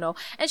 I don't know,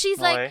 and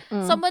she's like,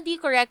 Okay. somebody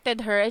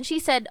corrected her, and she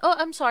said, oh,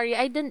 I'm sorry,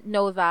 I didn't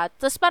know that.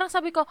 Tapos parang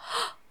sabi ko,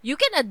 you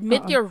can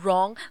admit you're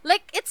wrong?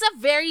 Like, it's a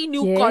very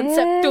new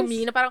concept to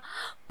me, na parang,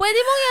 pwede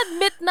mong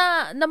i-admit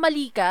na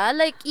mali ka,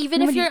 like,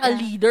 even if Mali you're a ka.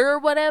 leader or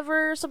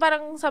whatever. So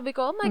parang sabi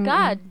ko, oh my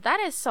God,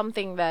 that is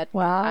something that,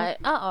 Wow.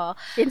 oo.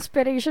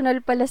 Inspirational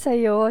pala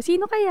sa'yo.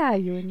 Sino kaya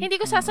yun? Hindi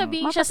ko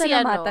sasabihin siya si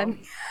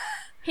Mapasalamatan.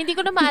 Hindi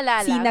ko na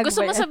maalala. Sinag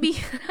Gusto ba mo yan?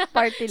 sabihin,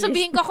 Party list.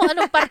 sabihin ko kung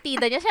anong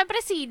partida niya. Siyempre,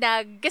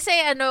 Sinag. Kasi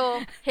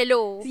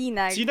hello.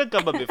 Sinag. Sinag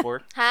ka ba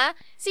before? Ha?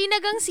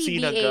 Sinag ang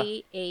Sinag ka?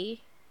 CBA.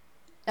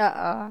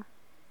 Oo.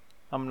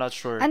 I'm not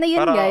sure. Ano yun,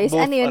 Parang guys?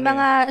 both, Ano yun?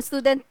 Mga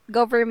student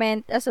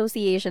government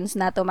associations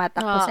na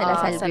tumatakbo sa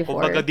Lasal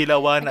before. Kumbaga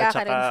dilawan at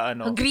saka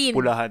Green.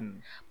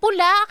 pulahan.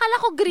 Pula, akala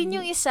ko green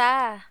yung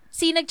isa.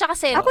 Sinag tsaka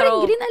sentro. Ako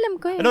rin green, alam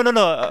ko eh. No.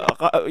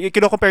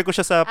 Kino-compare ko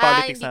siya sa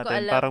politics hindi ko natin.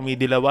 alam. Parang may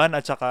dilawan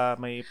at saka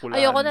may pulahan.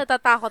 Ayoko,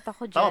 natatakot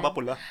ako dyan. Tama ba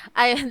pula?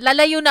 Ay,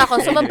 lalayo na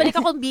ako. So, mabalik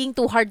ako being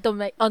too hard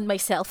on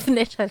myself.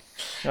 Hindi,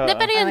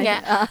 pero yun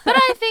nga. Pero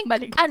I think,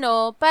 Balik.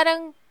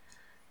 parang,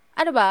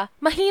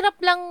 mahirap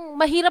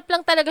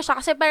lang talaga siya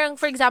kasi parang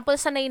for example,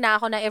 sanay na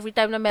ako na every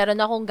time na meron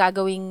akong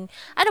gagawing,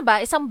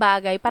 isang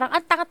bagay, parang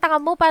ang tanga-tanga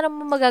mo, para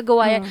mo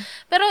magagawa yan.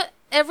 Pero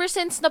ever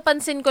since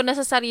napansin ko na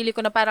sa sarili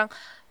ko na parang,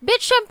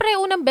 bitch, syempre,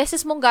 unang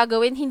beses mong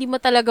gagawin, hindi mo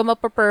talaga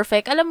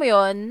mapaperfect. Alam mo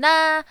yon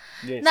na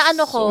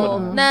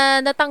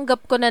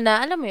natanggap ko na,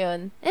 alam mo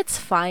yon it's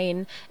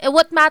fine.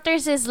 What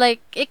matters is like,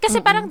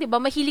 kasi parang, di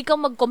ba, mahilig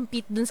kang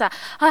mag-compete dun sa,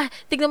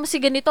 tignan mo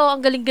si ganito, ang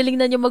galing-galing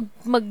na niya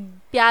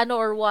mag-piano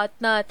or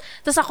whatnot.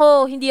 Tapos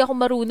ako, hindi ako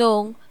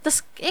marunong.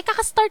 Tapos,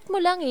 kakastart mo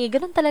lang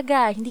ganun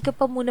talaga. Hindi ka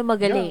pa muna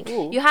magaling.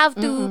 Yeah, you have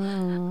to,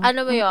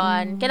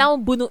 kailangan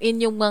mong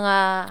bunuin yung mga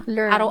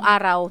Learn.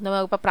 araw-araw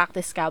na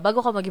magpa-practice ka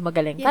bago ka maging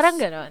magaling. Yes. Parang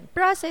ganon.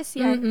 Process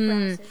yan.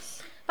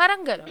 Process.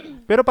 Parang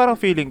ganon. Pero parang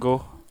feeling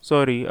ko,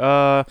 sorry,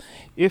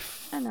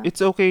 if Ano?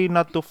 it's okay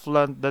not to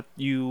flaunt that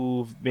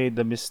you made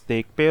a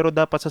mistake, pero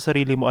dapat sa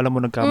sarili mo, alam mo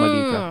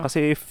nagkamali ka.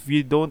 Kasi if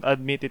you don't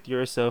admit it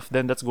yourself,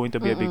 then that's going to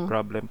be a big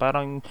problem.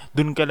 Parang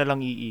dun ka na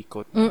lang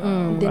iikot.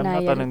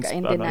 Denial ka,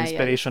 in denial.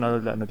 Inspirational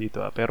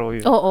dito. Pero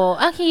yun. Oo,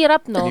 ang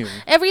hirap, no? Yun.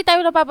 Every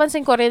time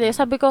napapansin ko rin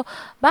sabi ko,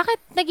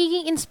 bakit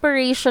nagiging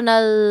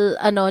inspirational,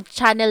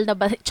 channel na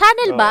ba?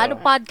 Channel ba?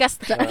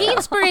 Podcast? Naging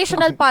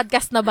inspirational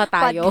podcast na ba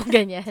tayo?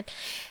 Ganyan.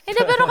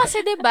 Hindi, pero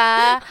kasi,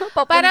 diba,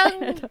 parang,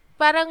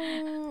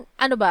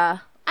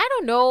 I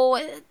don't know,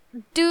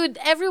 dude,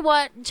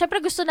 everyone,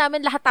 syempre gusto namin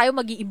lahat tayo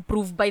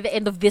mag-i-improve by the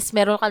end of this,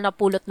 meron ka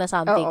napulot na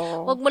something.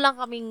 Oo. Huwag mo lang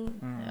kaming,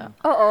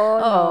 Oo.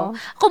 No?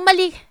 kung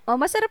mali,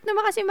 Masarap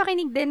naman kasi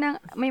makinig din ng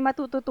may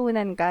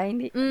matututunan ka.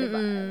 Hindi, diba?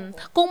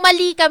 kung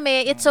mali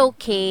kami, it's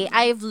okay.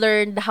 I've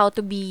learned how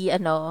to be,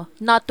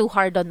 not too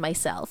hard on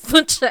myself.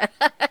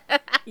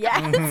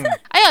 Yes.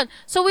 Ayun,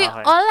 so we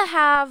Okay. all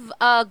have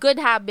good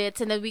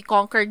habits and then we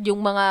conquered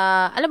yung mga,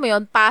 alam mo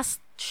yon,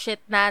 past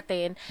shit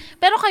natin.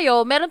 Pero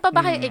kayo, meron pa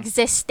ba kayong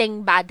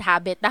existing bad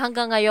habit na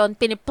hanggang ngayon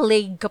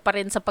piniplague ka pa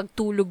rin sa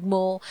pagtulog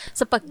mo,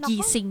 sa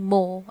paggising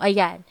mo?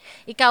 Ayan.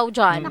 Ikaw,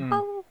 John.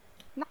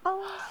 Nakaw.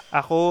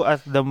 Ako,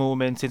 at the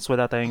moment, since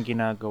wala tayong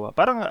ginagawa,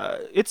 parang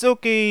it's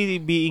okay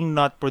being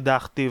not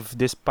productive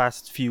this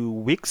past few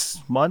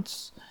weeks,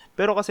 months.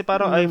 Pero kasi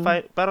parang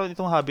parang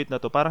itong habit na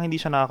to, parang hindi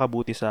siya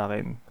nakakabuti sa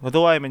akin.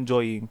 Although I'm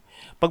enjoying.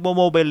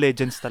 Pag-Mobile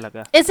Legends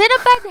talaga. Is it a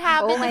bad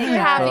habit Oh my if you're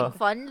God. having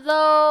fun,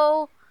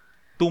 though?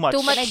 Too much.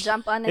 Too much. I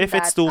jump on If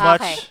that. it's too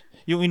much, Okay.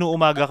 yung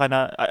inuumaga ka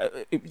na,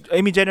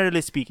 I mean,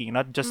 generally speaking,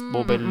 not just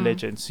Mobile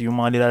Legends, yung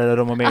mga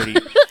nilalaro mo, Mary.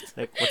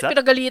 Like, what's that?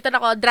 Pinagalitan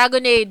ako.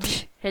 Dragon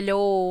Age.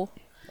 Hello.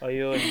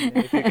 Ayun.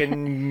 If you can,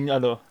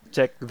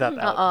 check that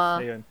out. Oo.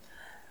 Ayun.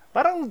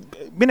 Parang,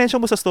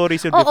 binention mo sa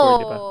stories yun before, Oo.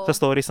 di ba? Sa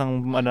stories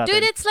ng, natin.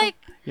 Dude, it's like,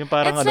 Yung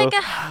parang, it's like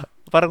a...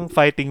 parang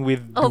fighting with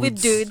dudes. with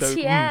dudes,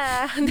 Sabi,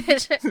 yeah.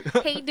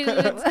 Hey,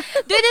 dudes.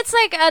 Dude, it's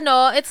like,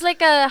 it's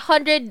like a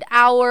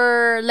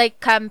 100-hour,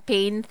 like,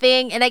 campaign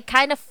thing, and I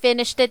kind of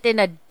finished it in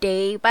a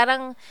day.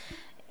 Parang,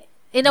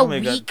 in a Oh my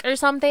week or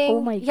something.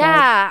 Oh my God.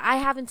 Yeah, I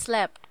haven't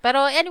slept.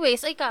 Pero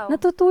anyways, ikaw.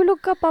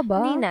 Natutulog ka pa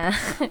ba? Hindi na.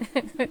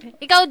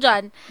 Ikaw,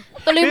 John.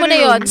 Tuloy mo Pero na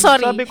yun.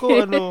 Sorry. Sabi ko,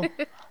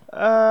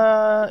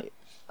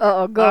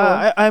 Oo, go.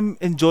 I'm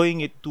enjoying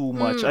it too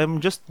much.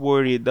 I'm just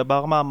worried na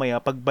baka mamaya,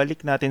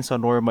 pagbalik natin sa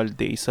normal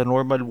days, sa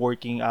normal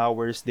working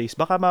hours days,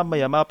 baka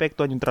mamaya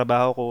maapektuhan yung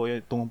trabaho ko,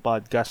 itong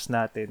podcast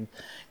natin.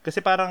 Kasi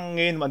parang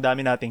ngayon,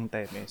 madami nating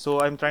time eh. So,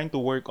 I'm trying to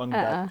work on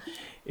that.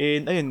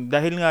 And, ayun,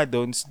 dahil nga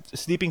doon,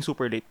 sleeping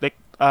super late. Like,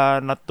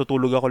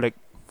 natutulog ako like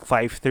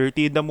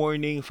 5:30 in the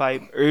morning,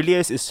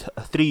 earliest is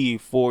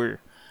 3, 4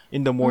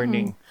 in the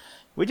morning.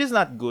 Which is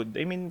not good.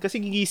 I mean, kasi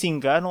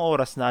gigising ka, anong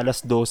oras na?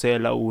 12:00,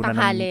 1:00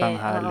 Tanghali. ng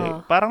tanghali.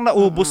 Oo. Parang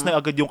naubos na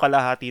agad yung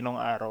kalahati ng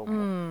araw mo.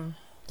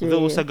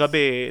 Though Yes. sa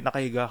gabi,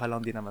 nakahiga ka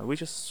lang din naman.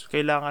 Which is,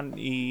 kailangan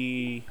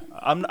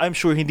I'm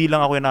sure hindi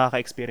lang ako yung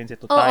nakaka-experience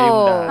ito. Oo. Tayong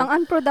lahat. Ang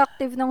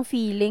unproductive ng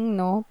feeling,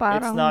 no?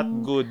 Parang It's not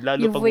good.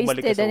 Lalo you've pag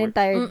bumalik ka wasted sa an work.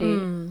 entire day.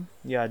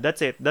 Yeah, that's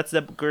it. That's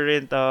the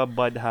current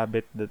bad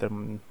habit that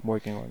I'm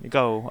working on.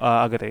 Ikaw,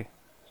 Agate.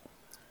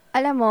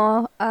 Alam mo,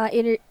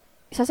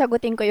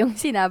 sasagutin ko yung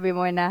sinabi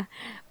mo na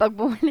pag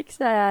bumalik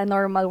sa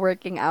normal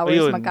working hours,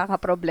 Ayun.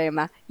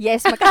 magkakaproblema.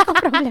 Yes,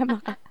 magkakaproblema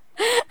ka.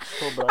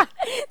 Sobra.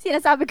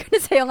 Sinasabi ko na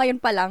sa'yo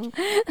ngayon pa lang.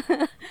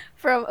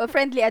 From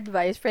friendly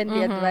advice,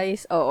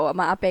 oo,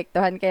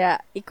 maapektuhan. Kaya,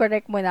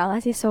 i-correct mo na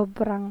kasi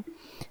sobrang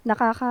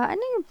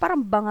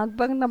parang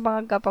bangag na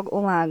bangag kapag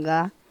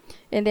umaga.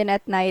 And then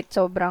at night,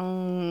 sobrang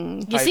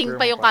Gising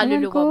pa yung Ewan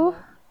kaluluwa ko. mo.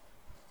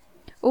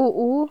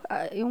 Oo,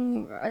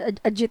 yung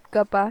agit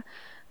ka pa.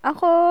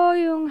 Ako,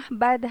 yung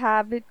bad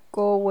habit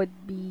ko would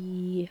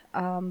be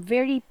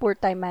very poor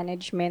time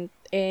management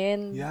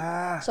and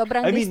Yeah.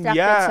 sobrang I mean, distracted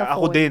yeah, sa phone.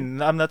 ako din.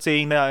 I'm not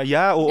saying na,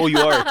 oo, you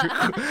are.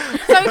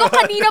 Sabi ko,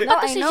 kanina pa No,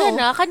 to I si know.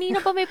 John, kanina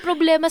pa may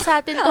problema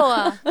sa atin to,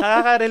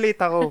 Nakaka-relate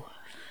ako.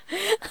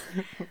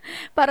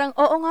 Parang,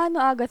 oo nga, no,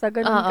 Agatha,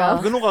 ganun ka.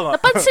 Oo. Ganun ka nga.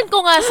 Napansin ko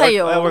nga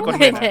sa'yo. I work on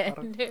my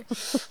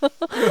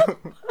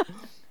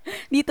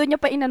Dito niya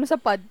pa inano sa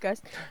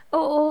podcast.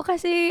 Oo,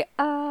 kasi,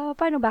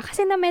 paano ba?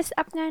 Kasi na-mess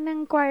up nga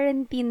ng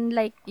quarantine,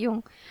 like,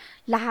 yung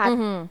lahat.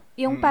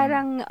 Yung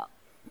parang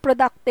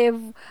productive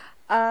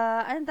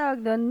anong tawag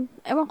doon?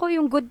 Ewan ko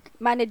yung good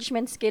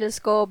management skills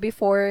ko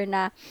before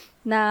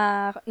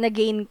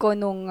na-gain ko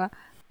nung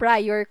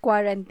prior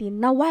quarantine,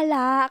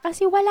 nawala.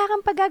 Kasi wala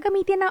kang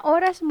paggagamitin ng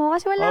oras mo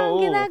kasi wala kang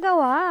Oo.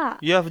 ginagawa.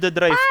 You have the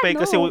drive pa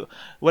Paano? kasi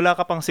wala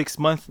ka pang 6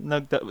 months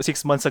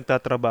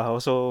nagtatrabaho.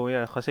 So,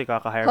 yeah, kasi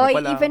kaka-hire mo Hoy,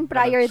 pa lang. even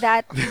prior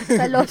that,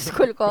 sa law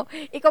school ko,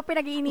 ikaw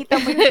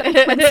pinag-iinitan mo yung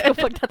 3 months ko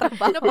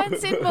pagtatrabaho.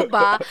 Napansin mo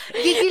ba?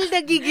 Gigil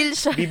na gigil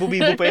siya.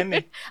 Bibo-bibo pa yan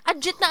eh.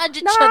 Adjit na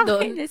adjit siya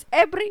doon.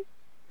 Nakakainis.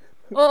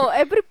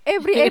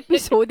 Every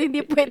episode,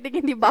 hindi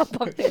pwedeng hindi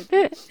babangkit.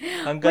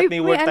 Hanggat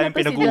may work ano time to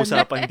sila.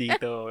 pinag-uusapan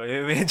dito.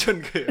 Mention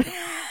ko yun.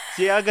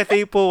 Si Agatha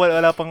po,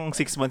 wala pang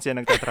 6 months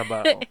yan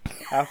nagtatrabaho.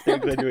 After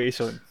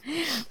graduation.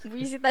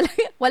 Busy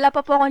talaga. Wala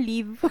pa po akong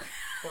leave.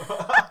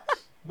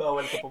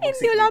 Bawal ka pa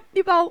Hindi,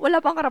 wala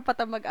pang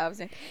karapatan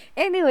mag-absent.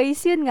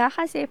 Anyways, yun nga,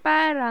 kasi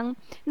parang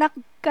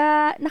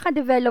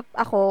naka-develop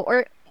ako,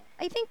 or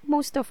I think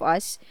most of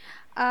us,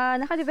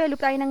 naka-develop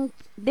tayo ng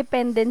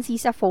dependency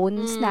sa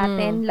phones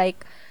natin.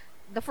 Like,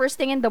 the first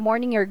thing in the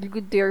morning, you're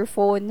glued to your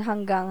phone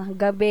hanggang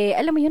gabi.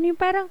 Alam mo yun, yung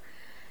parang,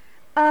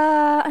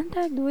 ang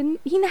tawag dun,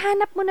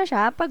 hinahanap mo na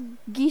siya pag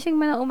gising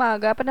mo ng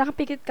umaga, pag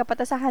nakapikit ka pa,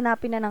 tapos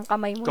hanapin na ng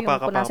kamay mo yung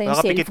kung nasa yung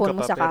Nakapikit cellphone ka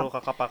mo pa, sa pero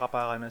kakapaka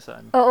ka na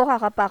saan. Oo,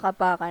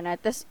 kakapaka ka na.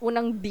 Tapos,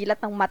 unang dilat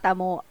ng mata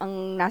mo,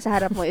 ang nasa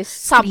harap mo is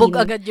Sabog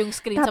screen. agad yung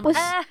screen. Tapos,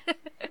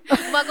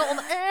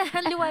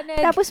 ang liwanag.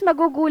 tapos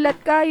magugulat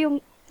ka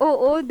yung,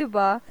 oo, di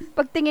ba?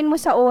 Pagtingin mo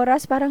sa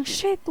oras, parang,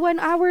 shit,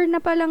 1 hour na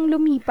palang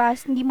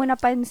lumipas, hindi mo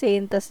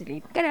napansin, tapos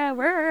late ka na,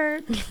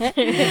 work.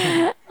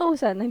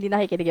 Sana hindi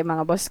nakikinig yung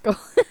mga boss ko.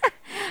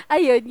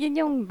 Ayun, yun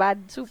yung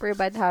super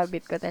bad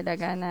habit ko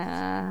talaga na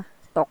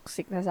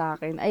toxic na sa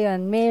akin.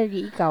 Ayun,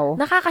 Mary, ikaw.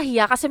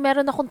 Nakakahiya kasi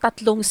meron akong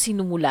 3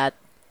 sinumulat.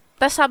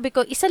 Tapos sabi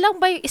ko, isa lang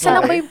ba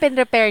yung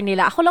pin-repair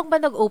nila? Ako lang ba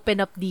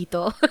nag-open up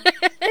dito?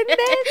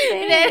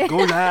 Hindi.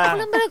 Go Ako lang!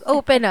 lang ba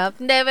nag-open up?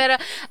 Hindi, pero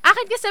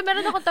akin kasi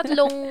meron akong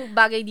 3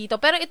 bagay dito.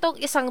 Pero itong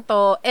isang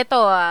to,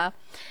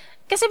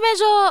 kasi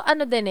medyo,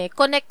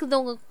 connect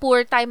nung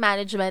poor time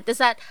management is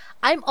that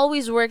I'm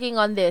always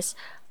working on this.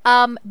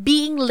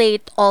 Being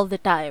late all the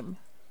time.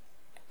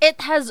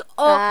 It has,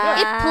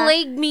 it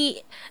plagued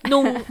me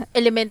nung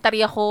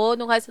elementary ako,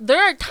 there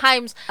are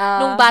times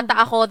nung bata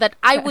ako that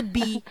I would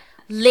be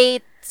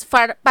late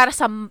para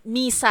sa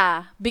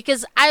misa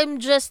because I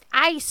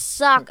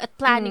suck at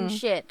planning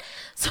shit.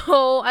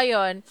 So,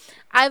 ayun,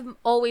 I'm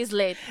always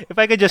late. If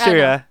I could just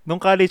share,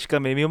 nung college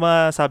kami, may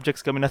mga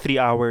subjects kami na 3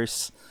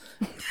 hours.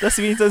 Tapos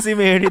minsan si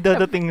Mary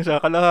dadating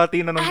siya,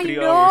 kalahati na ng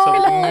 3 hours. So,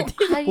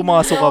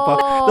 pumasok ka pa.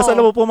 Tapos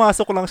alam mo,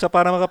 pumasok lang siya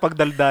para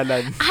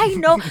makapagdaldalan. I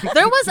know.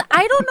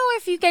 I don't know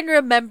if you can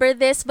remember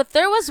this, but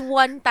there was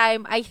one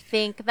time, I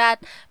think,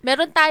 that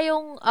meron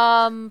tayong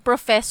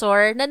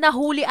professor na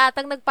nahuli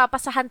atang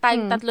nagpapasahan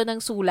tayong 3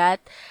 ng sulat.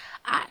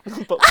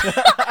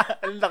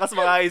 Ang lakas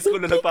mga high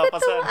school na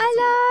nagpapasahan.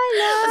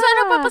 Alala. So,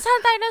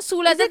 nagpapasahan tayo ng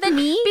sulat. Is it And then,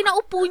 me?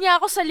 pinaupo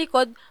niya ako sa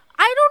likod.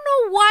 I don't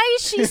know why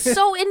she's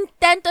so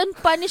intent on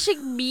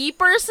punishing me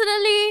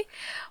personally.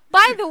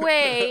 By the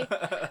way,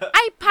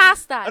 I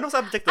passed that. Anong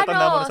subject to?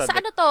 Tanda mo na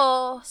subject.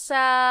 Sa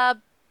Sa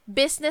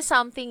business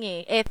something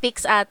eh.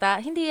 Ethics ata.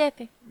 Hindi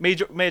ethics.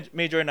 Major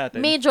natin.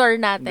 Major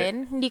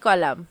natin. Hindi ko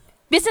alam.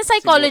 Business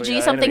psychology,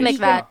 Siguro, yeah. something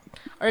like that.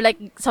 Or like,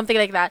 something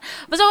like that.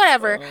 But so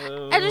whatever.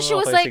 And then she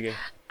was okay, like, sige.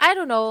 I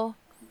don't know.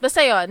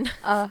 Basta yun.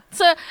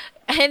 So,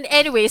 and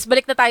anyways,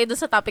 balik na tayo dun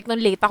sa topic nung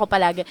late ako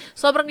palagi.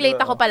 Sobrang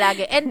late ako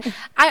palagi. And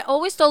I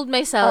always told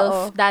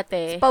myself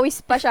dati.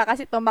 Pawis pa siya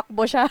kasi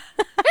tumakbo siya.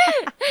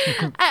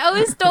 I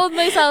always told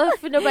myself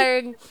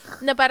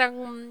na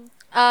parang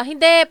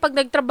hindi, pag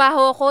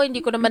nagtrabaho ako,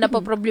 hindi ko naman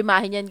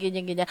napoproblemahin yan,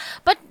 ganyan.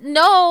 But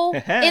no,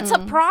 it's a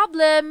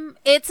problem.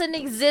 It's an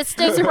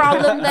existence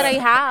problem that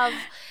I have.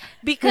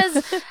 Because,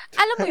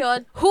 alam mo yun,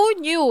 who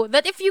knew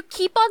that if you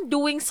keep on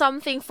doing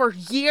something for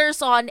years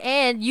on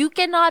end, you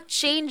cannot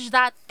change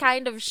that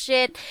kind of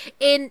shit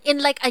in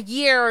like a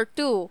year or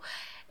 2.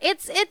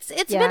 It's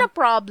been a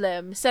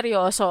problem,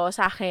 seryoso,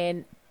 sa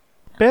akin.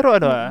 Pero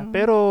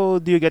pero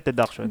do you get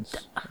deductions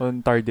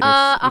on tardiness?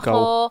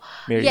 Ako,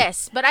 Mary?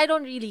 yes, but I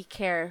don't really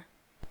care.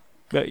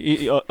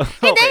 Okay.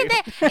 Hindi.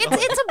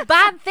 It's a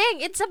bad thing.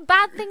 It's a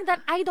bad thing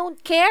that I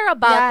don't care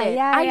about it.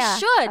 I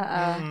should.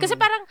 Kasi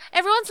parang,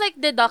 everyone's like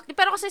deducting.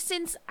 Pero kasi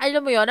since,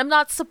 alam mo yun, I'm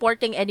not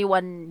supporting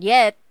anyone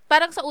yet.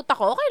 Parang sa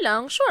utak ko, okay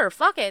lang, sure,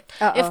 fuck it.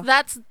 If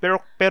that's... Pero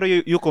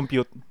you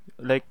compute.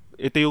 Like,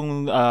 ito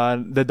yung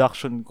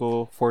deduction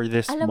ko for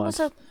this alam month.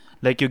 mo sa...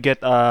 Like, you get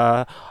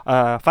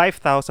 5,000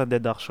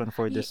 deduction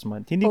for this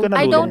month. Hindi ka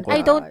I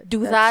nalulungkot. don't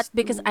do that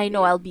because I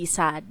know I'll be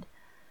sad.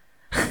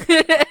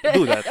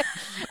 Do that.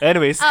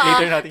 Anyways,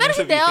 later natin pero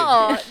yung hindi,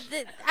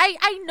 sabihin.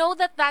 I know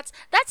that's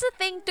the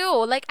thing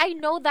too. Like, I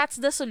know that's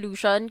the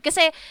solution.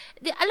 Kasi,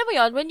 alam mo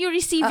yon when you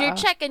receive your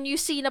check and you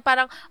see na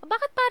parang,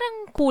 bakit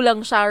parang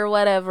kulang siya or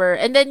whatever.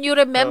 And then you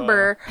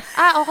remember,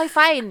 okay,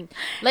 fine.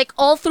 Like,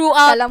 all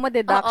throughout, Kala mo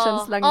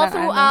deductions lang all na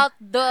throughout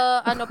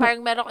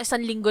parang meron ko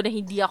 1 linggo na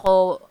hindi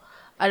ako,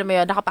 alam mo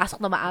yun, nakapasok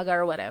na maaga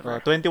or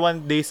whatever.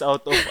 21 days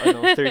out of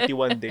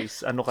 31 days.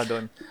 Ano ka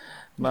doon?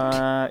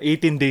 mga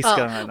 18 days Oh,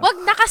 kang ano. wag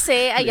na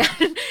kasi, ayan.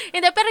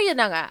 Hindi, pero yun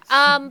na nga.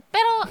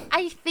 Pero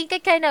I think I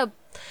kind of,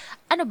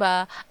 I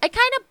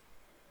kind of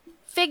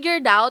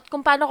figured out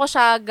kung paano ko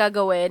siya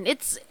gagawin.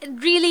 It's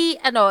really,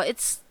 kailangan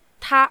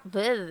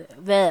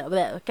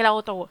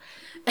ko to.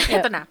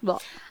 Ito na.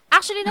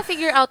 Actually,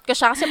 na-figure out ko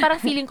siya kasi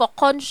parang feeling ko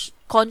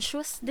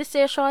conscious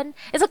decision.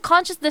 It's a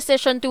conscious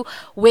decision to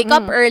wake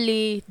up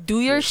early,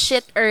 do your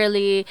shit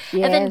early,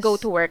 and then go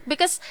to work.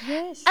 Because,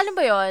 alam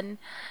ba yun,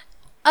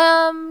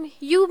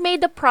 you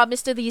made a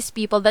promise to these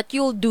people that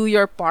you'll do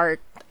your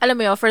part. Alam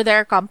mo yun, for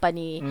their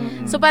company.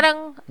 So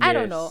parang, I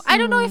don't know.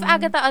 I don't know if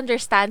Agatha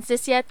understands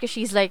this yet because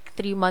she's like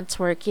 3 months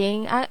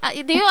working.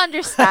 Do you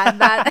understand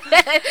that?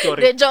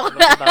 Sorry. Joke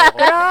lang.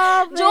 Grabe.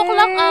 Joke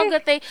lang,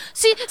 Agatha.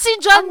 Si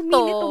John Ang to.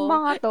 minit tong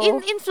mga to.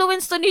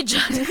 Influence to ni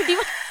John. Di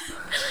ba?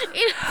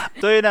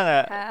 So yun na nga.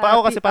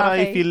 Ako kasi parang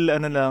I okay. feel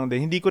lang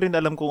din. Hindi ko rin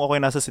alam kung ako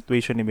yung nasa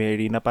situation ni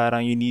Mary na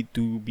parang you need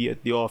to be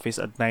at the office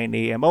at 9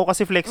 a.m. Ako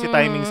kasi flexi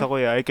timings ako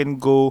I can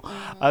go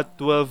at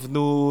 12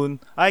 noon.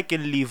 I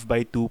can leave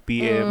by 2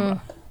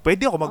 p.m.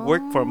 Pwede ako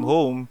mag-work from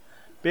home.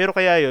 Pero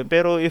kaya yun.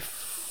 Pero if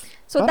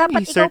So, parang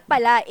dapat ikaw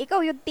pala,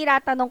 ikaw yung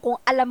tinatanong kung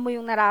alam mo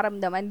yung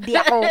nararamdaman. Di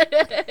ako.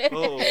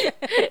 Oo.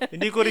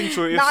 Hindi ko rin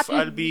sure if Not-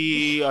 I'll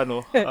be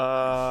on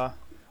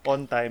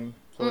time.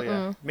 So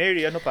yeah.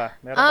 Mary, ano pa?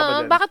 Meron ka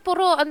ba dyan? Bakit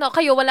puro,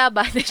 kayo, wala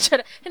ba? Hindi,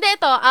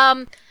 ito,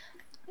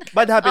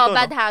 Bad habit to,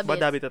 bad no? habits.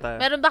 Bad habit na tayo.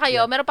 Meron ba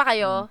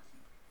kayo? Yeah.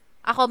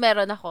 Ako,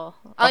 meron ako.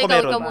 Ako Ikaw,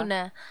 meron. ikaw muna.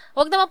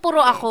 Huwag naman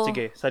puro ako.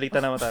 Sige, salita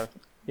naman tayo.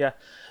 Yeah.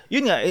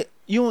 Yun nga,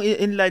 yung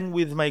in line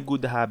with my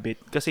good habit,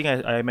 kasi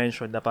nga, I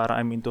mentioned na parang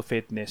I'm into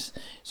fitness.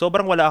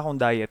 Sobrang wala akong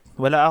diet.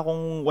 Wala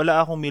akong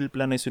meal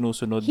plan na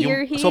sinusunod.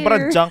 Here, Yung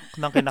sobrang here. junk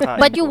ng kinakain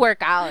But you ko.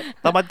 work out.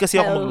 Tamad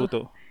kasi ako Hello.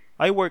 magluto.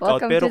 I work out,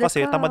 Welcome pero to the kasi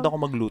club. tamad ako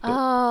magluto.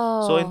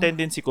 Oh. So, yung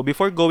tendency ko,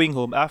 before going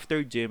home, after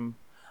gym,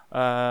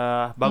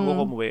 bago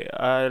ko umuwi,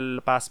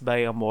 I'll pass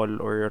by a mall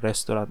or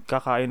restaurant.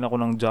 Kakain ako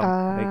ng junk,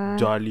 like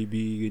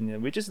Jollibee,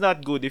 ganyan. Which is not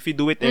good if you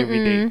do it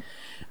every day.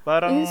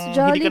 Parang Is hindi ka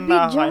Jollibee na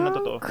nakakain ng junk?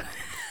 totoo.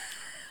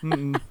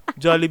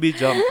 Jollibee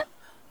junk.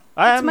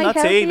 I am my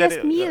not saying that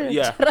healthiest meal.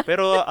 yeah,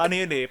 pero ano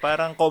yun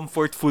parang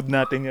comfort food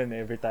natin yun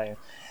every time.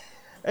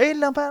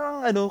 Ayun lang,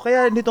 parang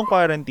kaya nitong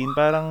quarantine,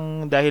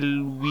 parang dahil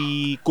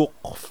we cook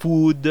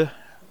food,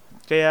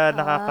 kaya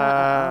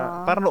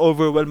parang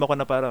overwhelm ako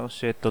na parang,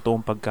 shit, totoong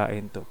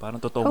pagkain to. Parang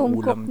totoong Home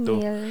ulam cooked to.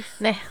 meals.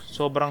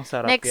 Sobrang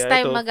sarap. Next Kaya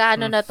time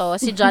ito, na to,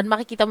 si John,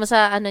 makikita mo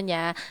sa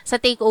niya, sa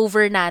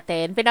takeover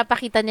natin,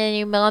 pinapakita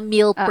niya yung mga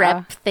meal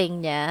prep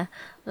thing niya.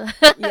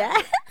 Yeah.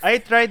 I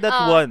tried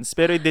that once,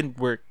 pero it didn't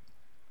work.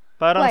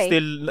 Parang Why?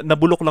 still,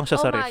 nabulok lang siya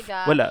Oh sa my ref.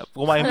 gosh. Wala.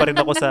 Kumain pa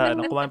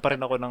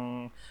rin ako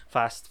ng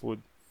fast food.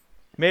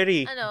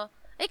 Mary, Ikaw,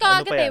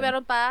 Ano pa Agatha, yan?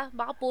 meron pa?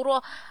 Baka puro,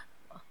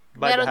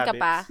 bad meron ka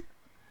habits. pa?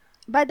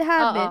 Bad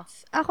habits.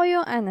 Ako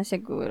yung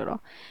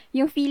siguro.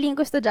 Yung feeling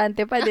ko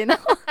estudyante pa din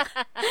ako.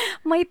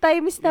 May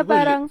times na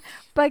parang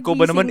pag Ikaw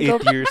ba naman ko,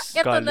 8 years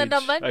Ito college? na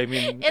naman. I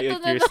mean, Ito 8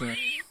 na years na.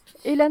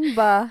 ilan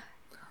ba?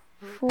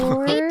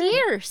 4? 8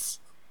 years.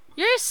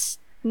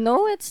 Years?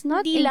 No, it's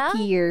not Hindi 8 lang?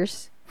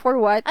 years. For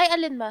what? Ay,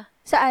 alin ba?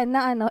 Saan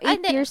na 8 Ay,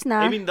 hindi. years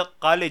na? I mean, the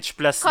college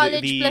plus College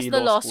the plus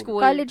the law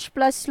school. College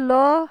plus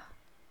law.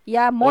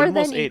 Yeah, more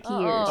Almost than 8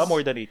 8. years.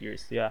 More than 8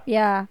 years, yeah.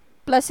 Yeah.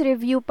 Plus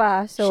review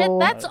pa. So, Shit,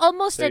 that's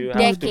almost So a you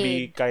decade. have to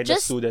be kind of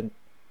student.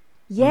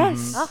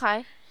 yes.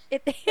 Okay.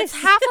 It It's is.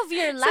 half of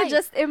your So life.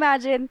 just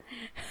imagine.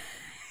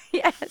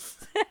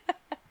 Yes.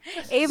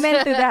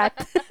 Amen to that.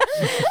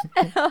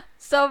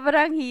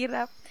 Sobrang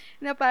hirap.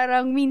 Na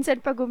parang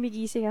minsan pag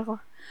gumigising ako,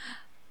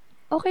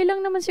 okay lang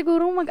naman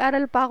siguro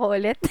mag-aral pa ako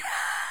ulit.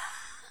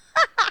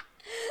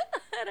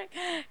 Parang,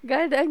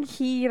 God, ang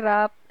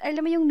hirap.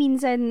 Alam mo yung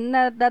minsan,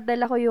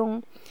 nadadala ko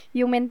yung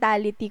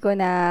mentality ko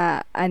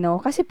na,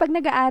 kasi pag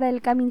nag-aaral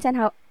ka, minsan,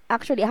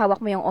 actually, hawak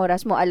mo yung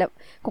oras mo. Alam,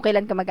 kung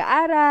kailan ka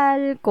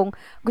mag-aaral, kung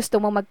gusto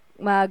mo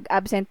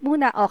mag-absent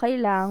muna, okay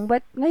lang.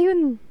 But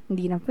ngayon,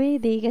 hindi na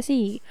pwede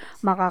kasi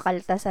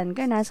makakaltasan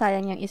ka na.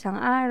 Sayang yung isang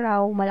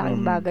araw.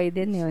 Malaking bagay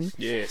din yun.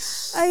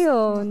 Yes.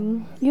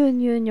 Ayun.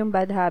 Yun yung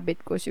bad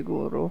habit ko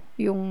siguro.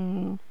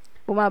 Yung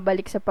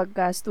bumabalik sa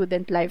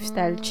pagka-student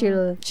lifestyle.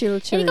 Chill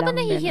Hindi ka ba lang.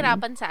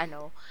 nahihirapan sa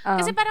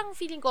Kasi ganun. parang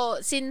feeling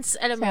ko, since,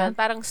 alam mo Sa? yun,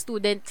 parang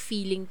student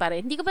feeling pa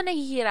rin, hindi ka ba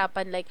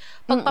nahihirapan, like,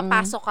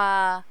 pagpapasok ka,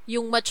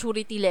 yung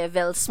maturity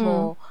levels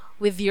mo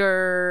with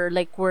your,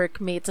 like,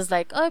 workmates is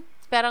like, oh,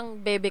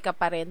 parang bebe ka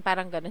pa rin,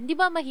 parang ganun. Hindi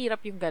ba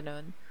mahirap yung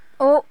ganun?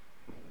 Oh,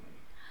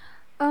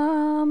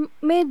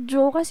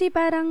 medyo kasi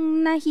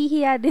parang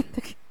nahihiya din.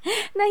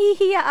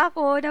 Nahihiya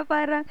ako na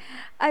parang,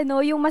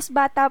 yung mas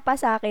bata pa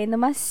sa akin, na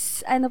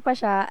mas, pa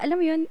siya, alam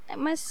mo yun,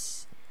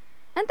 mas,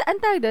 ang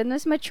tawag doon,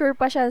 mas mature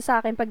pa siya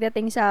sa akin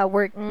pagdating sa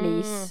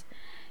workplace.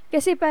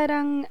 Kasi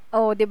parang,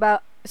 'di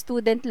ba,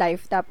 student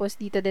life, tapos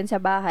dito din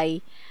sa bahay,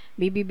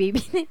 baby,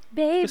 baby.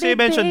 Kasi you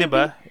mentioned, di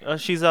ba,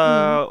 she's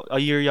a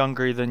year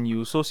younger than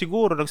you. So,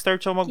 siguro, nag-start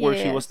siya mag-work,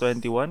 she was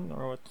Yes. 21?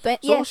 Or what? So,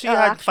 Yes, she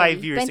had 5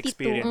 actually, years 22.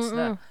 experience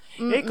na.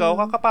 Eh, ikaw,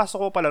 kakapasok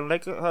ko pa lang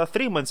like 3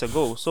 months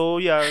ago. So,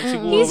 yeah,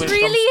 siguro He's when it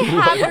really comes to...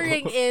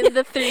 hammering in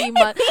the 3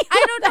 months. I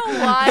don't know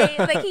why.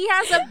 Like, he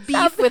has a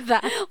beef with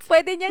that.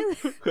 Pwede niyang,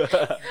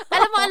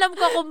 Alam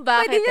ko kung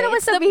bakit. Pwede niyo naman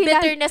It's the sabihin na-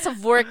 bitterness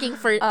of working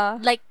for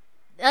like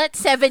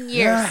 7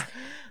 years.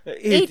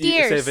 8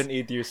 years.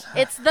 7-8 years.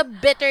 It's the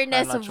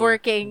bitterness I'm of not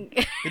sure. working.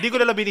 Hindi ko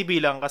lang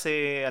binibilang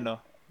kasi, it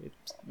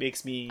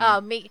makes me...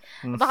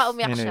 Baka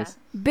umiyak siya. Anyways.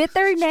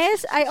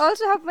 bitterness. I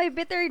also have my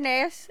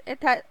bitterness.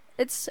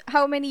 It's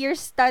how many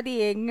years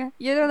studying.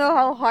 You don't know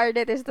how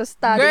hard it is to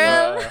study.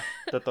 Girl.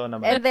 Totoo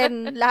naman. And then,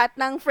 lahat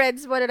ng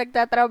friends mo na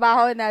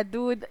nagtatrabaho na,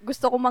 dude,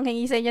 gusto ko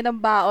manghingi sa inyo ng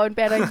baon,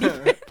 pero hindi.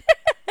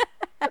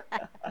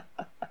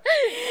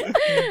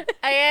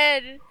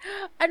 Ayan.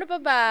 Ano pa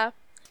ba?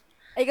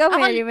 Ikaw,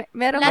 Ako, Mary,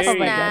 meron ka Last pa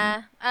ba dyan?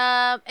 na.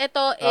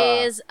 Ito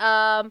is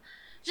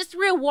just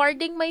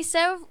rewarding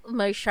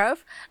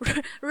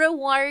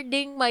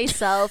rewarding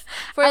myself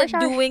for Oh, sorry.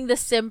 doing the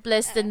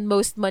simplest and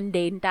most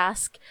mundane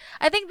task.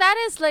 I think that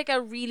is like a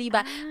really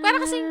bad.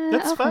 Pero kasi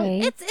That's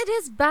fine. it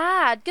is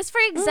bad. Because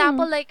for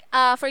example, I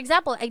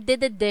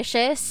did the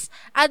dishes.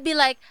 I'd be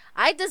like,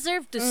 I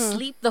deserve to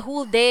sleep the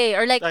whole day.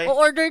 Or like, Ay.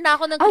 order na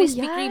ako ng Oh,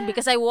 Krispy yeah. Kreme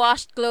because I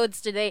washed clothes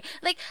today.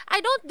 Like,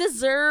 I don't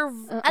deserve,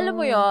 alam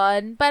mo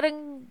yon,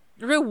 parang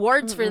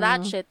rewards for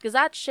that shit. Because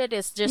that shit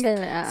is just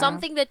Ganun,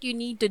 something that you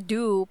need to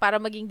do para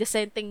maging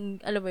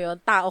decenteng, alam mo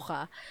yon, tao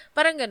ka.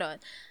 Parang ganon.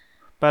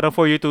 Parang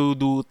for you to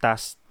do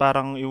tasks,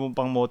 parang yung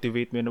pang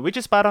motivate mo yun. Which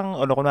is parang,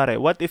 kunwari,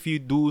 what if you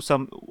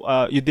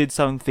you did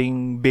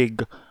something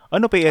big?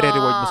 Ano pa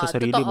i-reward mo sa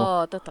sarili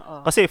mo?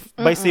 Totoo. Kasi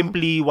by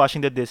simply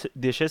washing the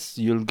dishes,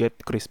 you'll get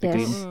Krispy Yes.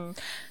 Kreme.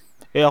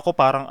 Eh ako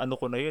parang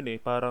ko na yun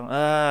eh. Parang,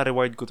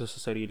 reward ko to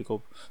sa sarili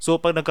ko. So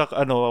pag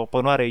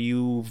kunwari,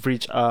 you've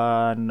reached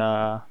an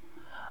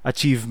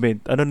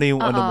achievement. Ano na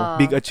yung mo?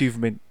 Big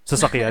achievement.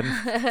 Sasakyan.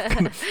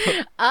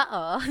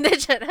 Oo.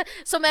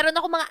 So, meron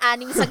ako mga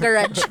 6 sa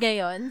garage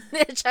ngayon.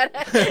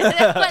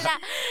 Wala.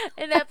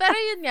 Pero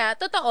yun nga,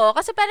 totoo.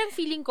 Kasi parang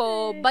feeling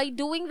ko, by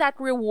doing that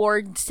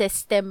reward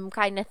system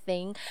kind of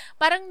thing,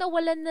 parang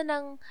nawalan na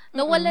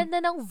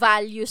ng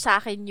value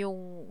sa akin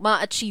yung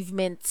mga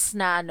achievements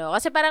na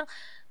Kasi parang,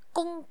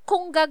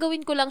 kung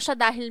gagawin ko lang siya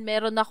dahil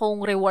meron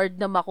akong reward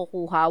na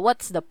makukuha,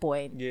 what's the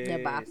point? Yes.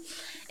 Diba?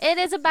 It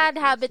is a bad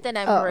habit and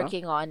I'm Oo.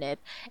 working on it.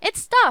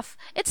 It's tough.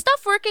 It's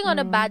tough working on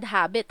a bad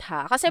habit,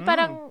 ha? Kasi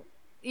parang,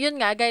 yun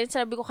nga, gaya ng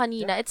sabi ko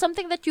kanina, it's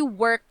something that you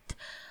worked,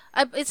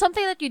 it's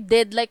something that you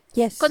did, like,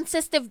 Yes.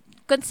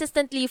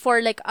 consistently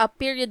for, like, a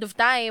period of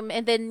time,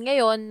 and then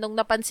ngayon, nung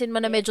napansin mo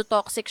na medyo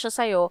toxic siya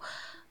sa'yo,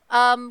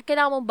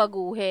 kailangan mong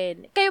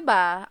baguhin. Kayo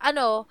ba?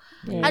 Ano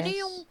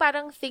yung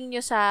parang thing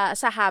nyo sa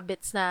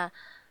habits na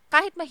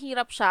kahit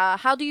mahirap siya,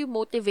 how do you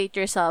motivate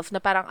yourself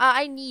na parang,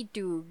 I need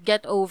to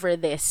get over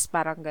this.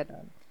 Parang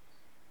ganun.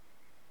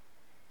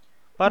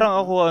 Parang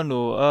ako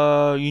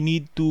you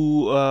need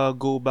to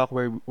go back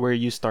where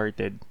you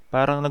started.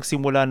 Parang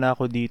nagsimula na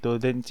ako dito,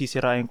 then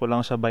sisirain ko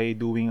lang siya by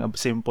doing a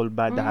simple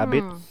bad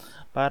habit.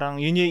 Parang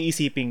yun yung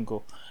isipin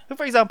ko. So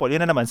for example,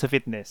 yun na naman sa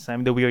fitness.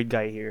 I'm the weird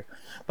guy here.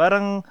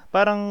 Parang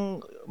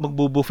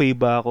magbo-buffet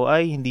ba ako?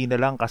 Ay, hindi na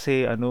lang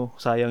kasi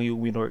sayang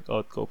yung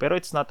win-workout ko. Pero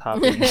it's not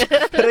happening.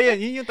 Pero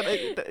yun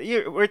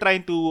we're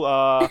trying to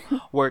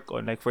work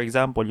on. Like for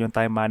example, yung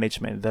time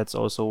management. That's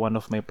also one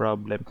of my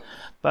problem.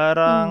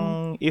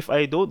 Parang if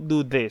I don't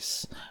do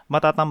this,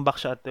 matatambak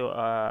siya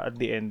at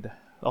the end.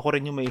 Ako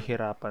rin yung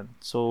mahihirapan.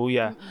 So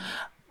yeah.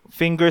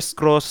 Fingers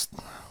crossed,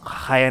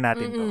 kaya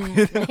natin to.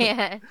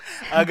 Yeah.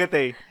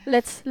 Agate.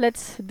 Let's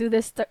do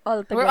this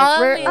all together.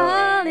 We're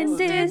all in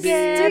this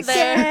this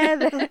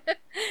together.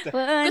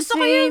 Gusto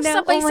ko yung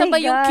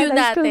sabay-sabay yung cue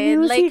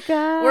natin. Like,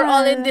 we're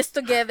all in this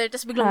together.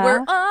 Tapos biglang, Ha?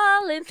 we're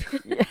all in...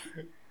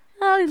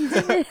 All in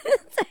this.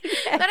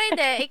 Pero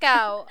hindi,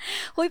 ikaw.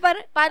 Huy,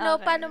 parang,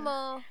 Paano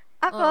mo?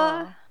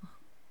 Ako,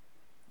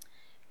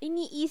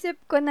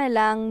 iniisip ko na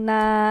lang na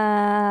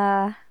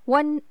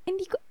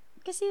hindi ko,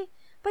 kasi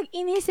pag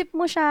inisip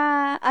mo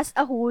siya as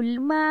a whole,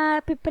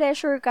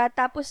 ma-pressure ka,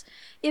 tapos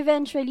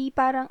eventually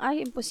parang,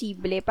 ay,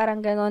 imposible,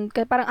 parang ganon,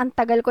 parang ang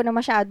tagal ko na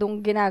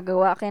masyadong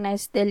ginagawa, can I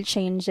still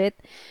change it?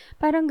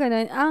 Parang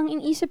ganon. Ang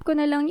iniisip ko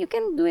na lang, you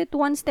can do it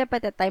one step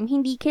at a time,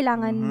 hindi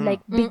kailangan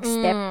like big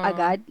step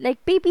agad, like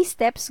baby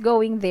steps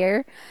going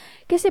there.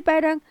 Kasi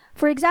parang,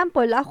 for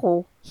example,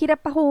 ako,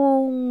 hirap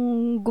akong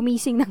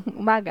gumising ng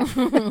umaga.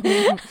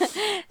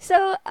 So,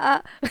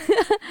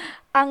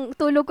 ang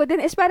tulog ko din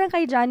is parang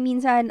kay John,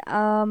 minsan,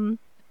 ang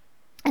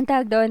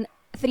tawag doon,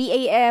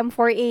 3 a.m.,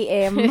 4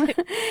 a.m.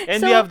 And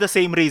So, we have the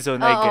same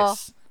reason, I Oo.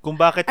 guess. Kung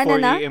bakit 4 Ano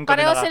na? a.m. kami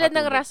Pareho sila ng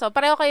nakakatulog. rason.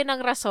 Pareho kayo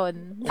ng rason.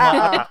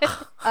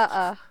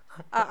 Oo.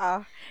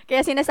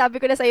 Kaya sinasabi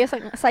ko na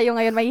sa'yo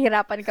ngayon,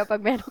 mahihirapan ka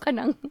pag meron ka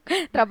ng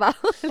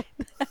trabaho.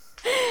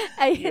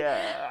 Ay,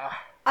 Yeah.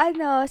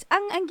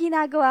 ang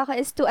ginagawa ko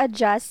is to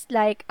adjust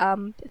like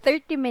 30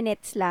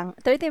 minutes lang.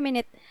 30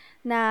 minute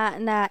na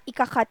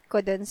ika-cut ko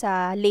dun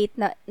sa late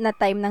na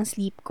time ng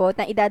sleep ko,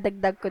 na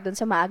idadagdag ko dun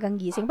sa maagang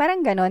gising.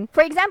 Parang ganon.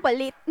 For example,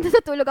 late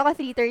natutulog ako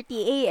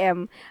 3:30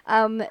 a.m.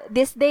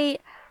 This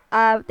day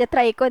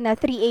try ko na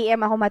 3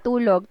 a.m. ako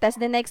matulog, tas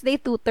the next day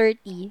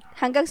 2:30,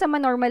 hanggang sa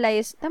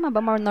ma-normalize, tama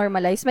ba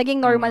ma-normalize? Maging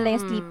normal na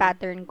yung sleep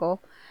pattern ko.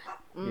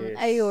 Yes.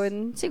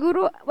 Ayun.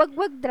 Siguro, wag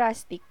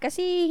drastic.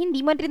 Kasi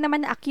hindi mo rin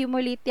naman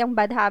na-accumulate yung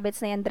bad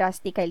habits na yan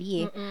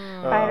drastically eh.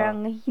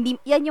 Parang,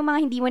 yan yung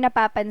mga hindi mo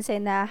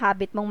napapansin na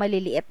habit mong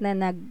maliliit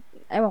na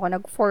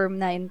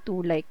nag-form na into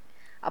like,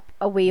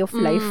 a way of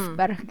life.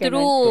 Parang ganun.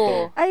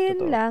 True.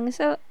 Ayun Totoo. lang.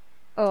 So,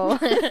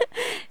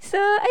 so,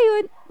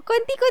 ayun.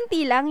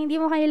 Konti-konti lang.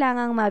 Hindi mo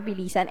kailangang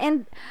mabilisan.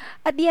 And,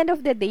 at the end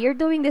of the day, you're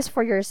doing this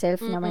for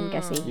yourself naman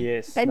kasi.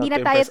 Yes. Hindi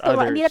not na to tayo impress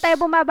others. hindi na tayo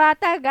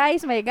bumabata,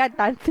 guys. My God,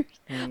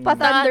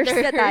 pa-thunders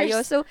na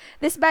tayo. So,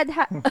 this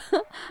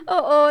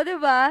oo, 'di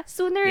ba? Yes.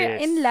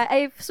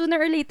 Sooner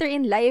or later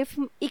in life,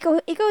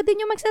 ikaw din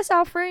yung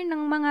magsasuffer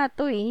ng mga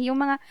to eh, yung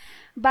mga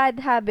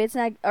bad habits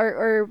na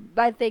or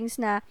bad things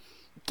na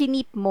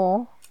kinip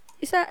mo.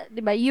 'Di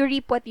ba? You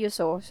reap what you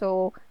sow.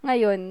 So,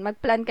 ngayon,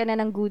 magplant ka na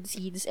ng good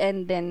seeds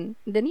and then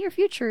in the near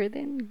future,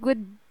 then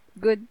good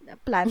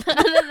plant.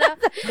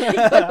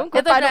 Kung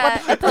Ito paano na.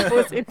 ko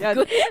tatapusin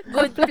yan.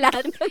 Good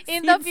plant.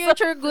 In the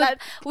future, good.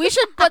 We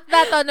should put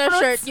that on our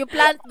shirt. You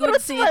plant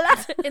good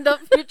seeds. In the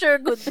future,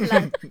 good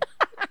plant.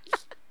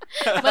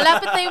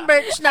 Malapit na yung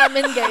merch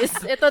namin, guys.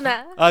 Ito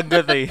na.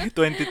 Agathe,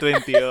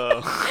 2020.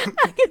 Oh.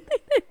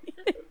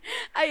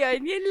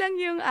 Ayun, yun lang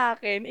yung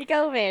akin.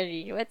 Ikaw,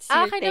 Mary, what's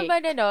your Akin take?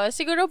 naman,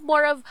 siguro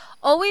more of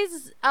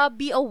always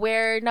be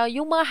aware na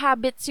yung mga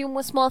habits, yung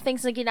mga small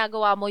things na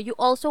ginagawa mo, you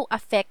also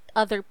affect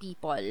other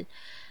people.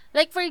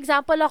 Like, for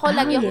example, ako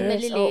lagi akong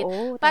nalilate.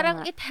 Oo,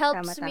 Parang tama. it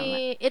helps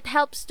Tama. it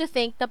helps to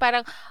think na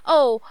parang,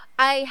 oh,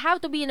 I have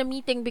to be in a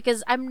meeting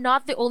because I'm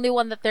not the only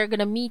one that they're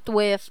gonna meet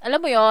with.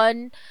 Alam mo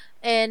yon.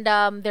 And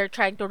they're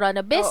trying to run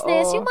a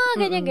business. Oo. Yung mga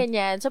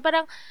ganyan-ganyan. So,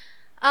 parang,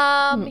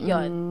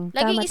 yun.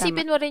 Laging Tama,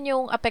 isipin mo rin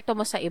yung apekto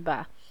mo sa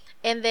iba.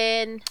 And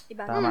then,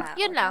 Tama.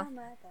 yun lang.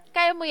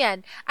 Kaya mo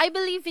yan. I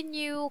believe in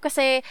you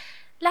kasi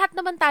lahat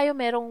naman tayo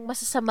merong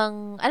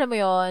masasamang, alam mo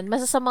yon,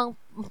 masasamang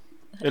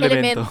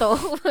elemento.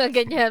 Mga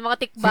ganyan, mga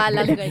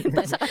tikbalang ganyan.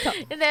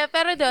 Hindi,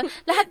 pero doon,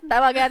 lahat,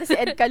 Tawag natin si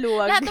Ed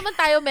Kaluwag. lahat naman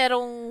tayo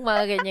merong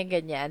mga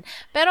ganyan-ganyan.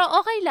 Pero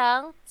okay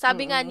lang.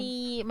 Sabi nga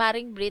ni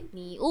Maring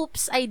Britney,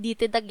 oops, I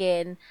did it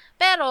again.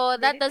 Pero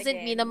that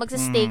doesn't mean na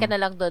magsastay ka na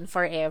lang doon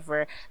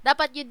forever.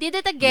 Dapat you did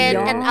it again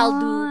and I'll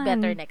do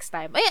better next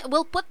time. Ay,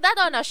 we'll put that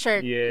on a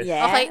shirt. Yes.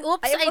 Yeah. Okay,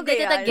 oops, Ayaw I ko did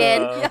it ganyan.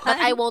 again, but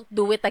I won't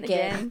do it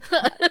again.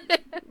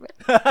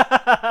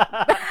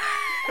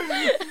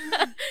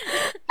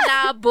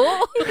 Labo.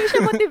 Hindi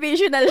siya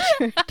motivational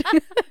shirt.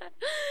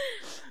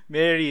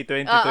 Mary,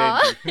 2020.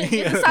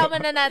 Isasama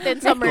na natin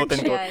sa merch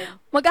Quote, unquote. yan.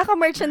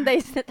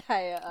 Magkaka-merchandise na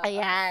tayo.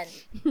 Ayan.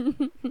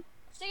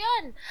 So,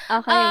 yun.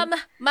 Okay.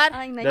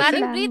 Maring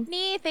That's it.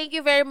 Britney, thank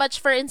you very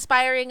much for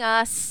inspiring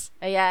us.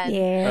 Ayan.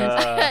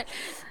 Yes.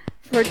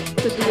 For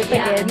to do it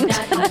again.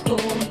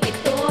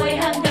 Ito'y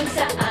hanggang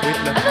saan? Wait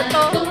lang. Ano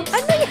to?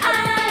 Ano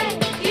yan?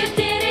 You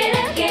did it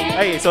again.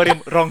 Ay, sorry,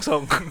 wrong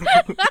song.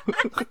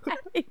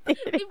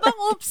 Ibang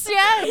oops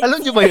yan. Alam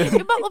niyo ba yun?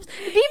 Ibang oops.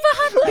 Viva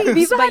Hot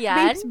Babes ba yan?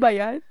 Babes ba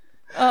yan?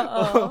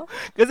 Oo.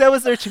 Kasi I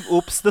was searching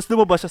oops, tapos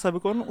lumabas siya, sabi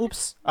ko, anong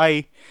oops?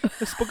 Ay.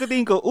 Tapos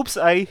pagkatingin ko, oops,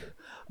 ay,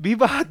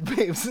 Viva Hot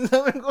Babes.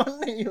 Sabi ko,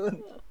 ano yun?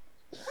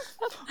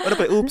 Ano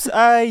pa, oops,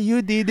 ay, you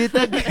did it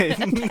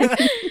again.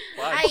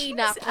 Ay,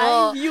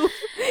 nako.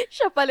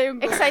 Siya pala yung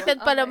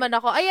Excited pa naman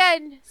ako.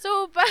 Ayan.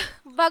 So,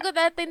 bago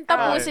natin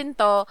tapusin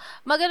to,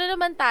 magano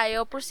naman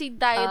tayo, proceed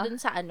tayo dun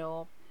sa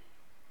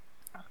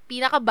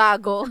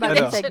pinakabago.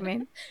 Ano?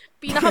 segment.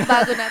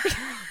 Pinakabago natin.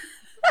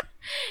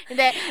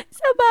 Hindi.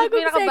 Sa bagong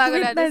Pinakabago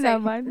segment natin na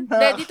naman.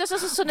 Hindi, dito sa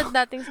susunod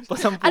nating...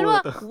 Pasampu Alam mo,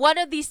 to. one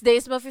of these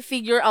days,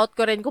 ma-figure out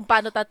ko rin kung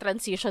paano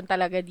ta-transition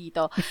talaga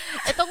dito.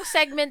 Itong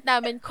segment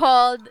namin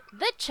called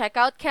The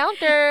Checkout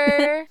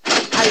Counter.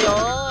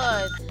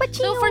 Ayun.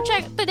 So, for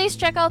today's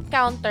checkout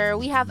counter,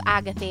 we have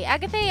Agathe.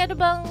 Agathe, ano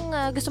bang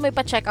gusto mo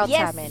ipa-checkout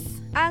sa Yes. amin?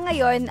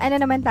 Ngayon, ano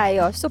naman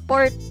tayo,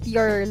 support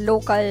your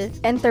local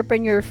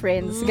entrepreneur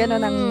friends.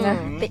 Ganon ang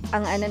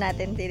ano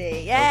natin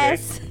today.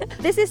 Yes!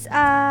 This is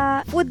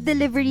a food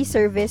delivery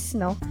service,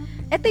 no?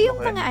 Ito yung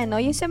mga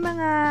yung sa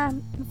mga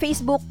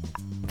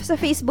sa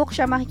Facebook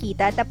siya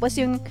makikita. Tapos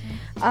yung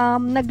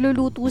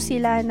nagluluto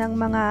sila ng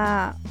mga,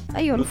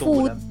 Lutong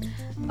food.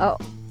 ulam.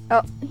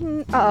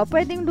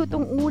 Pwedeng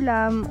lutong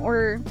ulam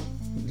or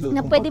na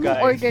Lutong pwede mong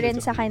pagkain. orderin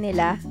sa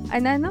kanila.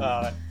 Ano?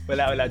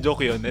 Wala.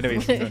 Joke yun.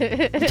 Anyways.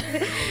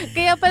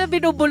 Kaya pala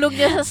binubulog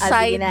niya sa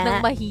Sige side na. ng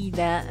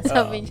mahina.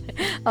 Sabi niya.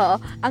 Oo.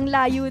 Ang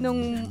layo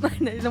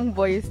nung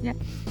voice niya.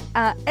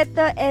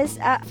 Ito is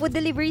food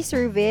delivery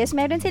service.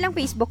 Meron silang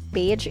Facebook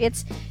page.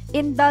 It's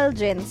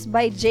Indulgence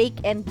by Jake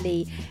and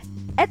Lay.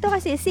 Ito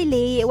kasi si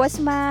Lay was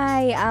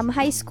my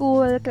high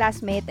school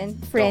classmate and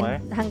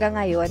friend hanggang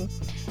ngayon.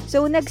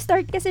 So,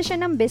 nag-start kasi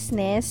siya ng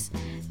business.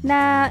 na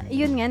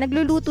yun nga,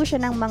 nagluluto siya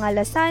ng mga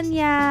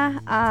lasagna,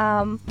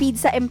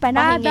 pizza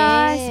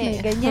empanadas, may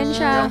ganyan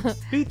siya.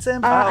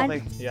 Pizza. Ah, Okay.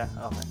 Yeah,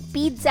 okay.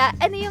 Pizza,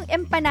 ano yung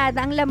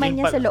empanada, ang laman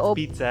niya sa loob.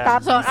 Pizza.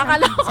 Toppings So, ng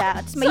akala ko- pizza.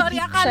 Tapos may Sorry,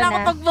 dip akala siya ko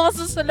na pag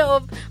boses sa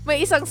loob, may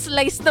isang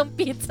slice ng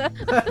pizza.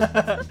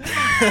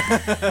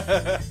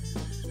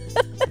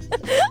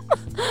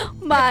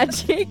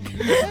 magic.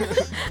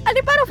 Ano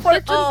yung parang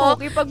fortune Oo,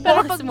 cookie pag Pero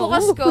bukas pag mo?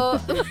 bukas ko,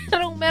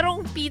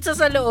 merong pizza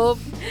sa loob.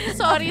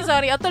 Sorry.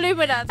 Tuloy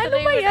mo na. Ano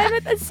Tuloy ba mo na. yan?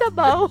 At ang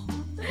sabaw.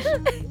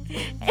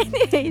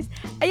 Anyways,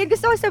 ayun,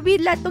 gusto ko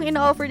sabihin lahat ng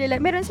ino-offer nila.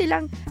 Meron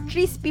silang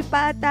crispy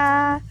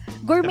pata,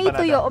 gourmet Empanada.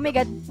 tuyo. Oh my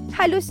God.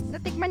 Halos,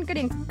 natikman ko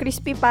din.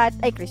 Crispy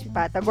pata,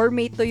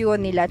 gourmet tuyo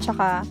nila.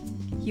 Tsaka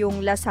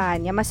yung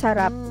lasagna.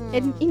 Masarap.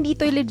 And hindi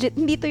to legit,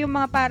 hindi to yung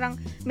mga parang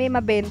may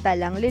mabenta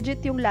lang. Legit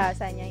yung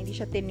lasa niya. Hindi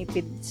siya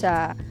tinipid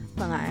sa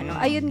mga ano.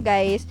 Ayun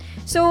guys.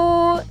 So,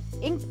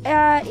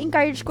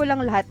 encourage ko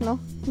lang lahat,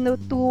 no,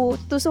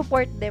 to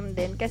support them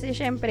din. Kasi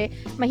syempre,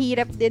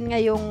 mahirap din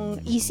ngayong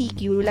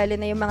ECQ, lalo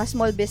na yung mga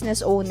small business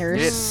owners.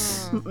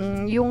 Yes.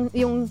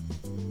 Yung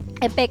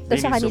epekto They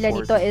sa need kanila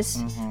support. nito is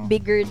Mhm.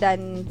 bigger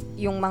than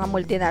yung mga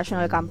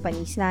multinational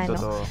companies na, no?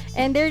 Totoo.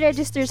 And they're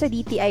registered sa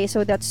DTI,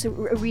 so that's a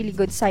really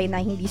good sign na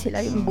hindi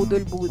sila yung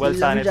budol-budol Well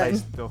lang dyan.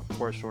 sanitized though,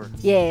 for sure.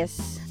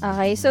 Yes.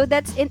 Okay, so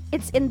that's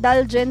it's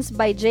Indulgence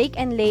by Jake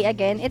and Lay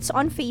again. It's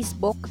on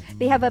Facebook.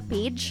 They have a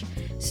page.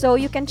 So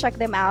you can check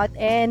them out.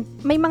 And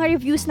may mga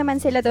reviews naman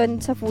sila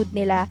doon sa food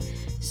nila.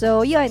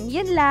 So yun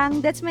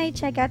lang. That's my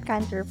checkout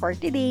counter for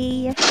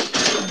today.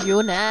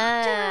 Yun na.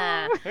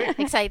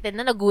 Excited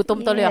na.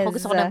 Nagutom tuloy ako. Yes.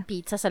 Gusto ko ng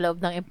pizza sa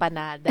loob ng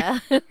empanada.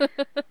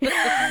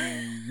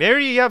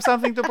 Mary, you have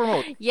something to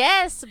promote.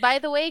 Yes! By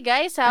the way,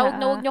 guys, huwag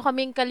nyo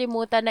kaming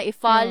kalimutan na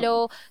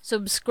i-follow,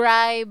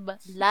 subscribe,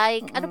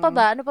 like, ano pa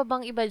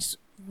bang iba?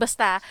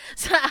 Basta,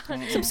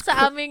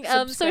 sa aming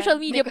social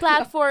media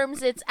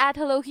platforms, it's at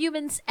Hello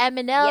Humans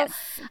MNL. Yes.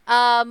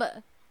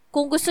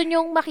 Kung gusto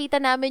nyong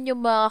makita namin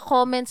yung mga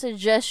comments,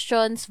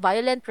 suggestions,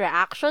 violent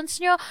reactions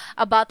nyo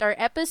about our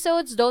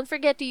episodes, don't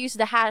forget to use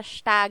the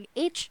hashtag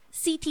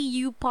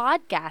HCTU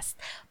Podcast.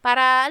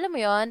 Para, alam mo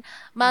yon,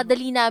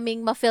 madali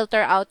naming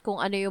ma-filter out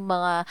kung ano yung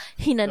mga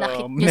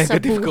hinanakit nyo sa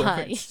Negative buhay.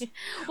 comments.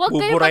 Huwag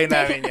kayo Buburahin mag-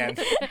 namin yan.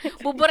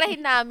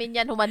 Buburahin namin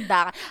yan,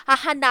 humanda ka.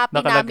 Hahanapin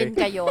Nakalagay. namin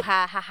kayo,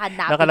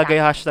 hahanapin Nakalagay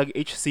namin. hashtag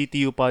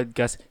HCTU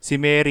podcast. Si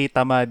Mary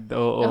tamad.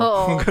 Oo.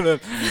 Oo. Ganun.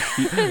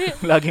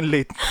 Laging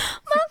late.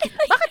 Bakit?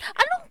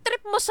 Anong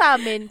trip mo sa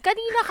amin?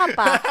 Kanina ka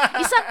pa.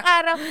 Isang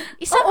araw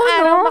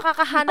Oo, no?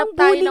 makakahanap Ang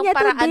tayo bully ng niya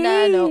paraan na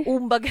today.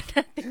 umbaga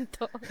natin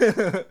to.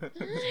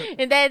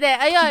 Hindi.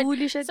 Ayun.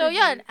 Bully siya So, today.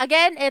 yun.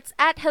 Again, it's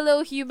at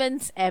Hello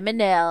Humans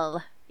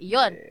MNL.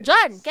 Yun.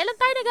 John, kailan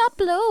tayo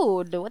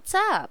nag-upload? What's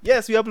up?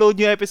 Yes, we upload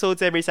new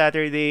episodes every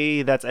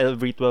Saturday. That's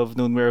every 12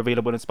 noon. We're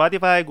available on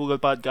Spotify, Google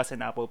Podcasts,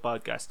 and Apple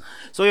Podcasts.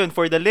 So yun,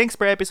 for the links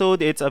per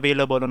episode, it's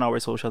available on our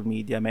social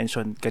media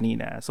mentioned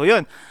kanina. So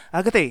yun,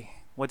 Agate,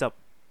 what's up?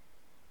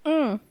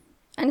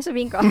 Ano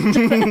sabihin ko?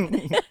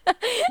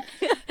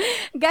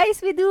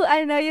 Guys, we do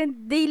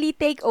yung daily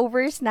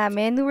takeovers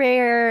namin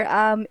where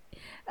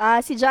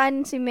si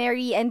John, si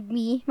Mary, and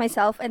me,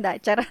 myself, and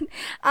that, charan.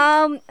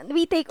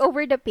 We take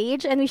over the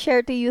page and we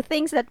share to you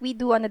things that we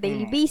do on a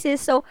daily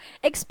basis. So,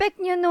 expect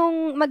nyo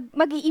nung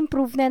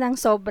mag-i-improve na ng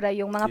sobra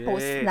yung mga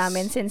posts Yes.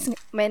 namin since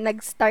may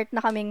nag-start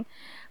na kaming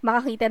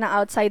makakita ng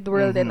outside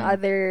world and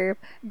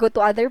go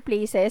to other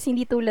places.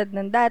 Hindi tulad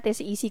ng dati,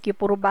 si ECQ,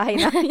 puro bahay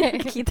namin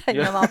nakikita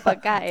ng mga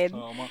pagkain.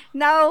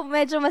 Now,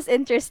 medyo mas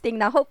interesting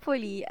na,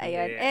 hopefully.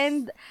 Ayun. Yes.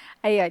 And,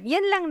 ayun.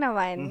 Yan lang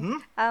naman.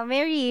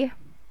 Mary,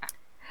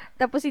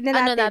 tapusin na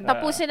natin.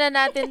 Tapusin na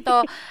natin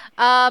to.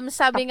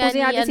 Sabi nga Tapusin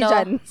ni, natin si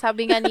John.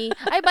 sabi nga ni,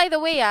 ay, by the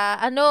way,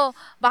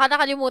 baka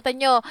nakalimutan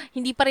nyo,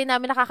 hindi pa rin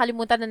namin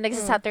nakakalimutan na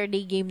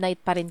nagsa-Saturday game night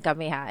pa rin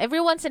kami, ha?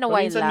 Every once in a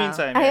while lang.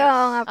 Minsan. Ay,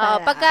 oo nga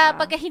pala.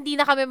 Pagka hindi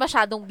na kami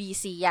masyadong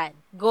busy, yan.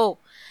 Go.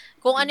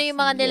 Kung ano yung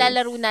mga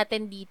nilalaro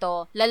natin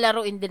dito,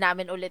 lalaruin din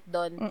namin ulit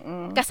doon.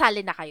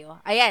 Kasali na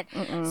kayo. Ayan.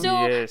 So,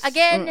 Yes.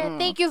 again,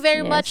 thank you very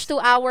Yes. much to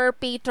our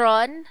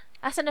patron.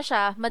 Asa na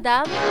siya?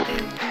 Madam?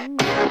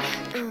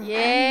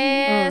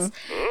 Yes.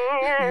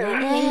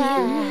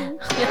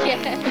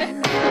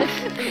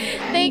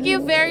 Thank you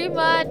very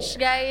much,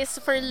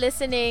 guys, for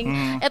listening.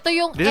 Ito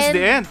yung This is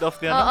the end of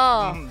the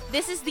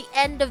This is the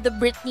end of the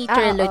Britney Ah,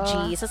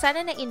 trilogy. So,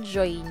 sana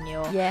na-enjoy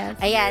nyo. Yes.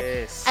 Ayan.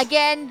 Yes.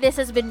 Again, this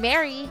has been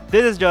Mary.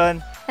 This is John.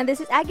 And this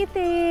is Agathe.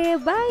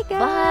 Bye,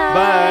 guys.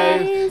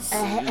 Bye.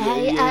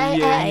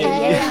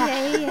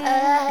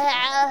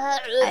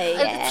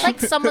 It's like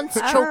someone's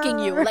choking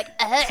you. Like,